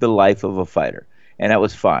we lived the life of a fighter, and that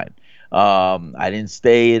was fine. I didn't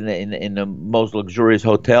stay in the most luxurious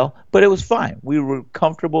hotel, but it was fine. We were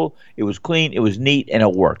comfortable. It was clean. It was neat, and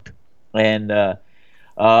it worked. And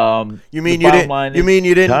you mean you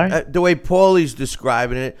didn't? The way Paulie's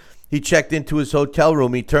describing it. He checked into his hotel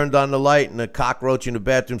room. He turned on the light, and a cockroach in the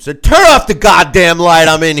bathroom said, "Turn off the goddamn light.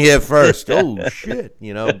 I'm in here first." Oh shit,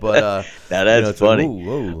 But now that's funny.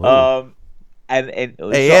 Like, whoa. Hey,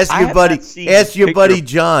 so ask your buddy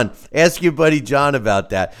John. Ask your buddy John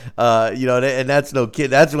about that. And that's no kid.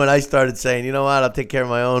 That's when I started saying, you know what, I'll take care of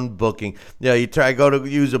my own booking. You go to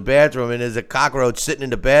use a bathroom and there's a cockroach sitting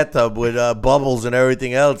in the bathtub with bubbles and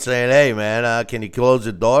everything else, saying, "Hey man, can you close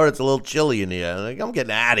the door? It's a little chilly in here." I'm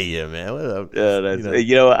getting out of here, man.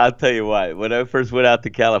 I'll tell you why. When I first went out to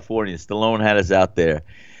California, Stallone had us out there.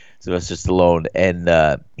 Sylvester Stallone,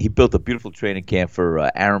 and he built a beautiful training camp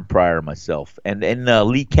for Aaron Pryor and myself, and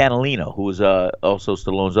Lee Canalino, who was also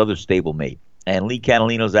Stallone's other stablemate. And Lee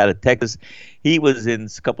Canalino's out of Texas. He was in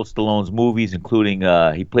a couple of Stallone's movies, including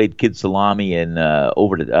he played Kid Salami in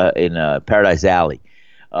Paradise Alley.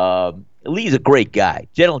 Lee's a great guy,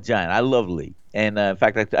 gentle giant. I love Lee, and in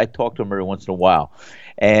fact, I talk to him every once in a while.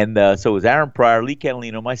 And so it was Aaron Pryor, Lee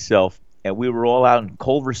Canalino, myself. And we were all out in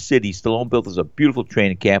Culver City. Stallone built us a beautiful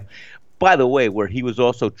training camp, by the way, where he was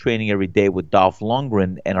also training every day with Dolph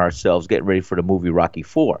Lundgren and ourselves, getting ready for the movie Rocky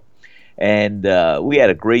IV. And we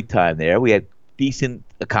had a great time there. We had decent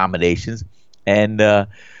accommodations, and I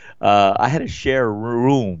had to share a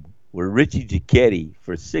room with Richie Giacchetti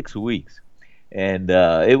for 6 weeks, and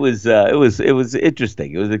it was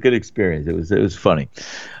interesting. It was a good experience. It was funny,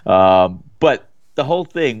 but the whole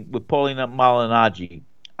thing with Paulie Malignaggi,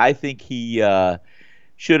 I think he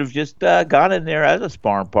should have just gone in there as a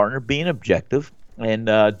sparring partner, being objective. And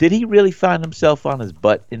did he really find himself on his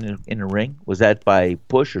butt in the ring? Was that by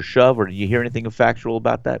push or shove, or did you hear anything factual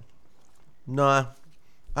about that? Nah,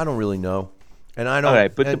 I don't really know. And I don't.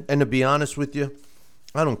 Right, but and to be honest with you,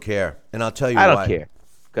 I don't care. And I'll tell you why. I don't care.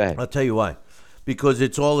 Go ahead. I'll tell you why. Because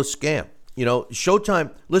it's all a scam. Showtime,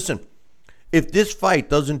 listen, if this fight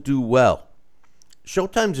doesn't do well,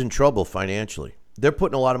 Showtime's in trouble financially. They're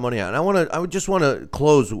putting a lot of money out. And I would just want to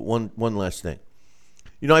close with one last thing.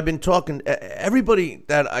 I've been talking, everybody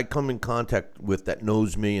that I come in contact with that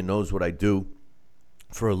knows me and knows what I do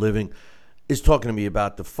for a living is talking to me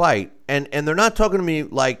about the fight. And they're not talking to me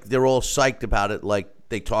like they're all psyched about it, like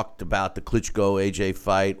they talked about the Klitschko-AJ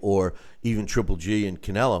fight or even Triple G and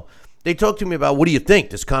Canelo. They talk to me about, what do you think?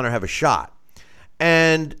 Does Conor have a shot?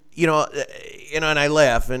 And, and I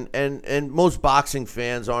laugh, and most boxing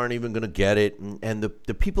fans aren't even going to get it, and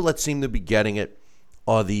the people that seem to be getting it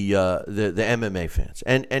are the MMA fans.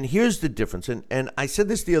 And here's the difference, and I said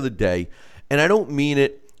this the other day, and I don't mean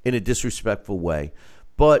it in a disrespectful way,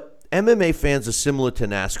 but MMA fans are similar to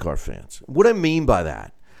NASCAR fans. What I mean by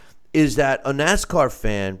that is that a NASCAR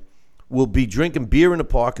fan will be drinking beer in the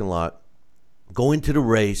parking lot, go into the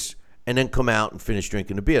race, and then come out and finish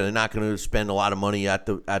drinking the beer. They're not going to spend a lot of money at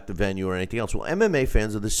the venue or anything else. Well, MMA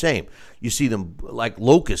fans are the same. You see them like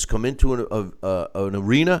locusts come into an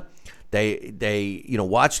arena. They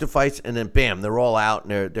watch the fights, and then bam, they're all out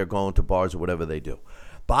and they're going to bars or whatever they do.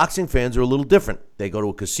 Boxing fans are a little different. They go to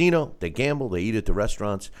a casino, they gamble, they eat at the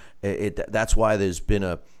restaurants. That's why there's been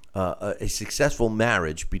a successful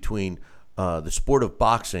marriage between the sport of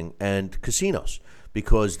boxing and casinos,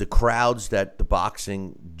 because the crowds that the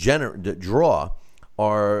boxing draw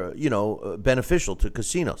are, beneficial to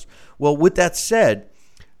casinos. Well, with that said,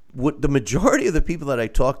 what the majority of the people that I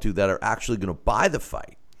talk to that are actually going to buy the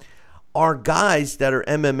fight are guys that are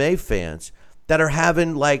MMA fans that are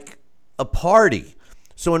having like a party.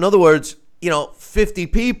 So in other words, 50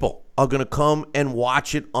 people are going to come and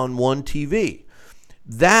watch it on one TV.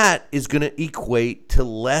 That is going to equate to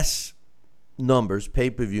less numbers,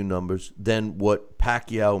 pay-per-view numbers, than what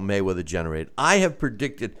Pacquiao Mayweather generated. I have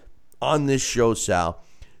predicted on this show, Sal,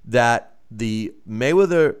 that the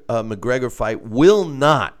Mayweather McGregor fight will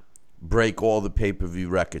not break all the pay-per-view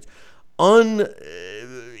records.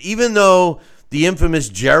 Even though the infamous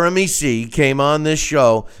Jeremy C. came on this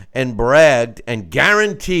show and bragged and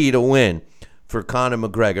guaranteed a win for Conor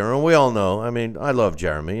McGregor, and we all know, I love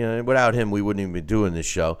Jeremy. Without him, we wouldn't even be doing this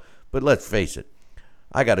show. But let's face it,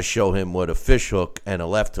 I got to show him what a fish hook and a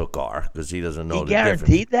left hook are, because he doesn't know the difference.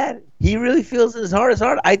 He guaranteed that? He really feels his heart is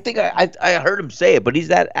hard? I think I heard him say it, but he's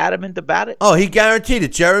that adamant about it? Oh, he guaranteed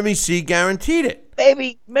it. Jeremy C. guaranteed it.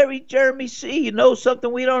 Baby, maybe Jeremy C., you know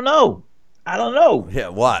something we don't know. I don't know. Yeah,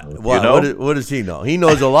 what? What does he know? He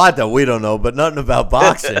knows a lot that we don't know, but nothing about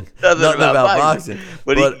boxing. nothing about boxing.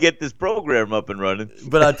 But he can get this program up and running.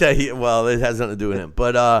 But I'll tell you, well, it has nothing to do with him.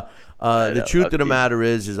 But the truth of the matter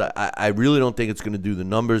is I really don't think it's going to do the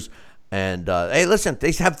numbers. And, hey, listen,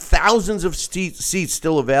 they have thousands of seats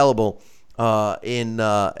still available for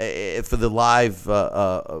the live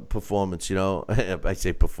performance. I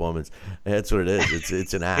say performance. That's what it is.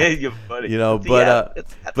 It's an act. You're funny.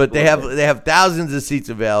 But they have thousands of seats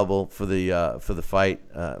available for the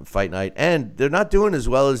fight night, and they're not doing as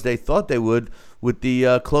well as they thought they would with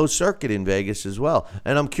the closed circuit in Vegas as well.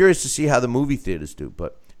 And I'm curious to see how the movie theaters do.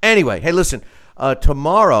 But anyway, hey, listen,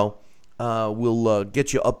 tomorrow we'll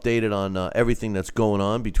get you updated on everything that's going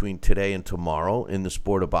on between today and tomorrow in the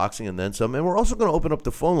sport of boxing and then some. And we're also going to open up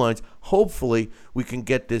the phone lines. Hopefully we can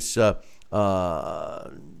get this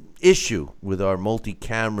issue with our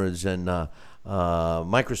multi-cameras and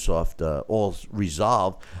Microsoft all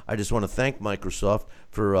resolved. I just want to thank Microsoft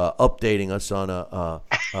for updating us on a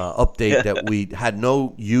update that we had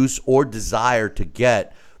no use or desire to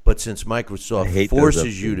get, but since Microsoft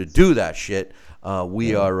forces you to do that shit,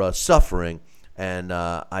 we are suffering, and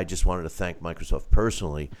I just wanted to thank Microsoft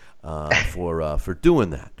personally for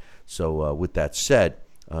doing that. So with that said,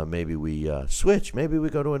 maybe we switch. Maybe we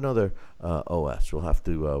go to another OS. We'll have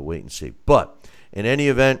to wait and see. But in any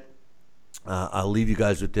event, I'll leave you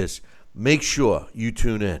guys with this. Make sure you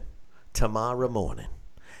tune in tomorrow morning.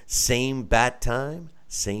 Same bat time,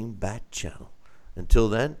 same bat channel. Until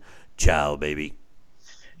then, ciao, baby.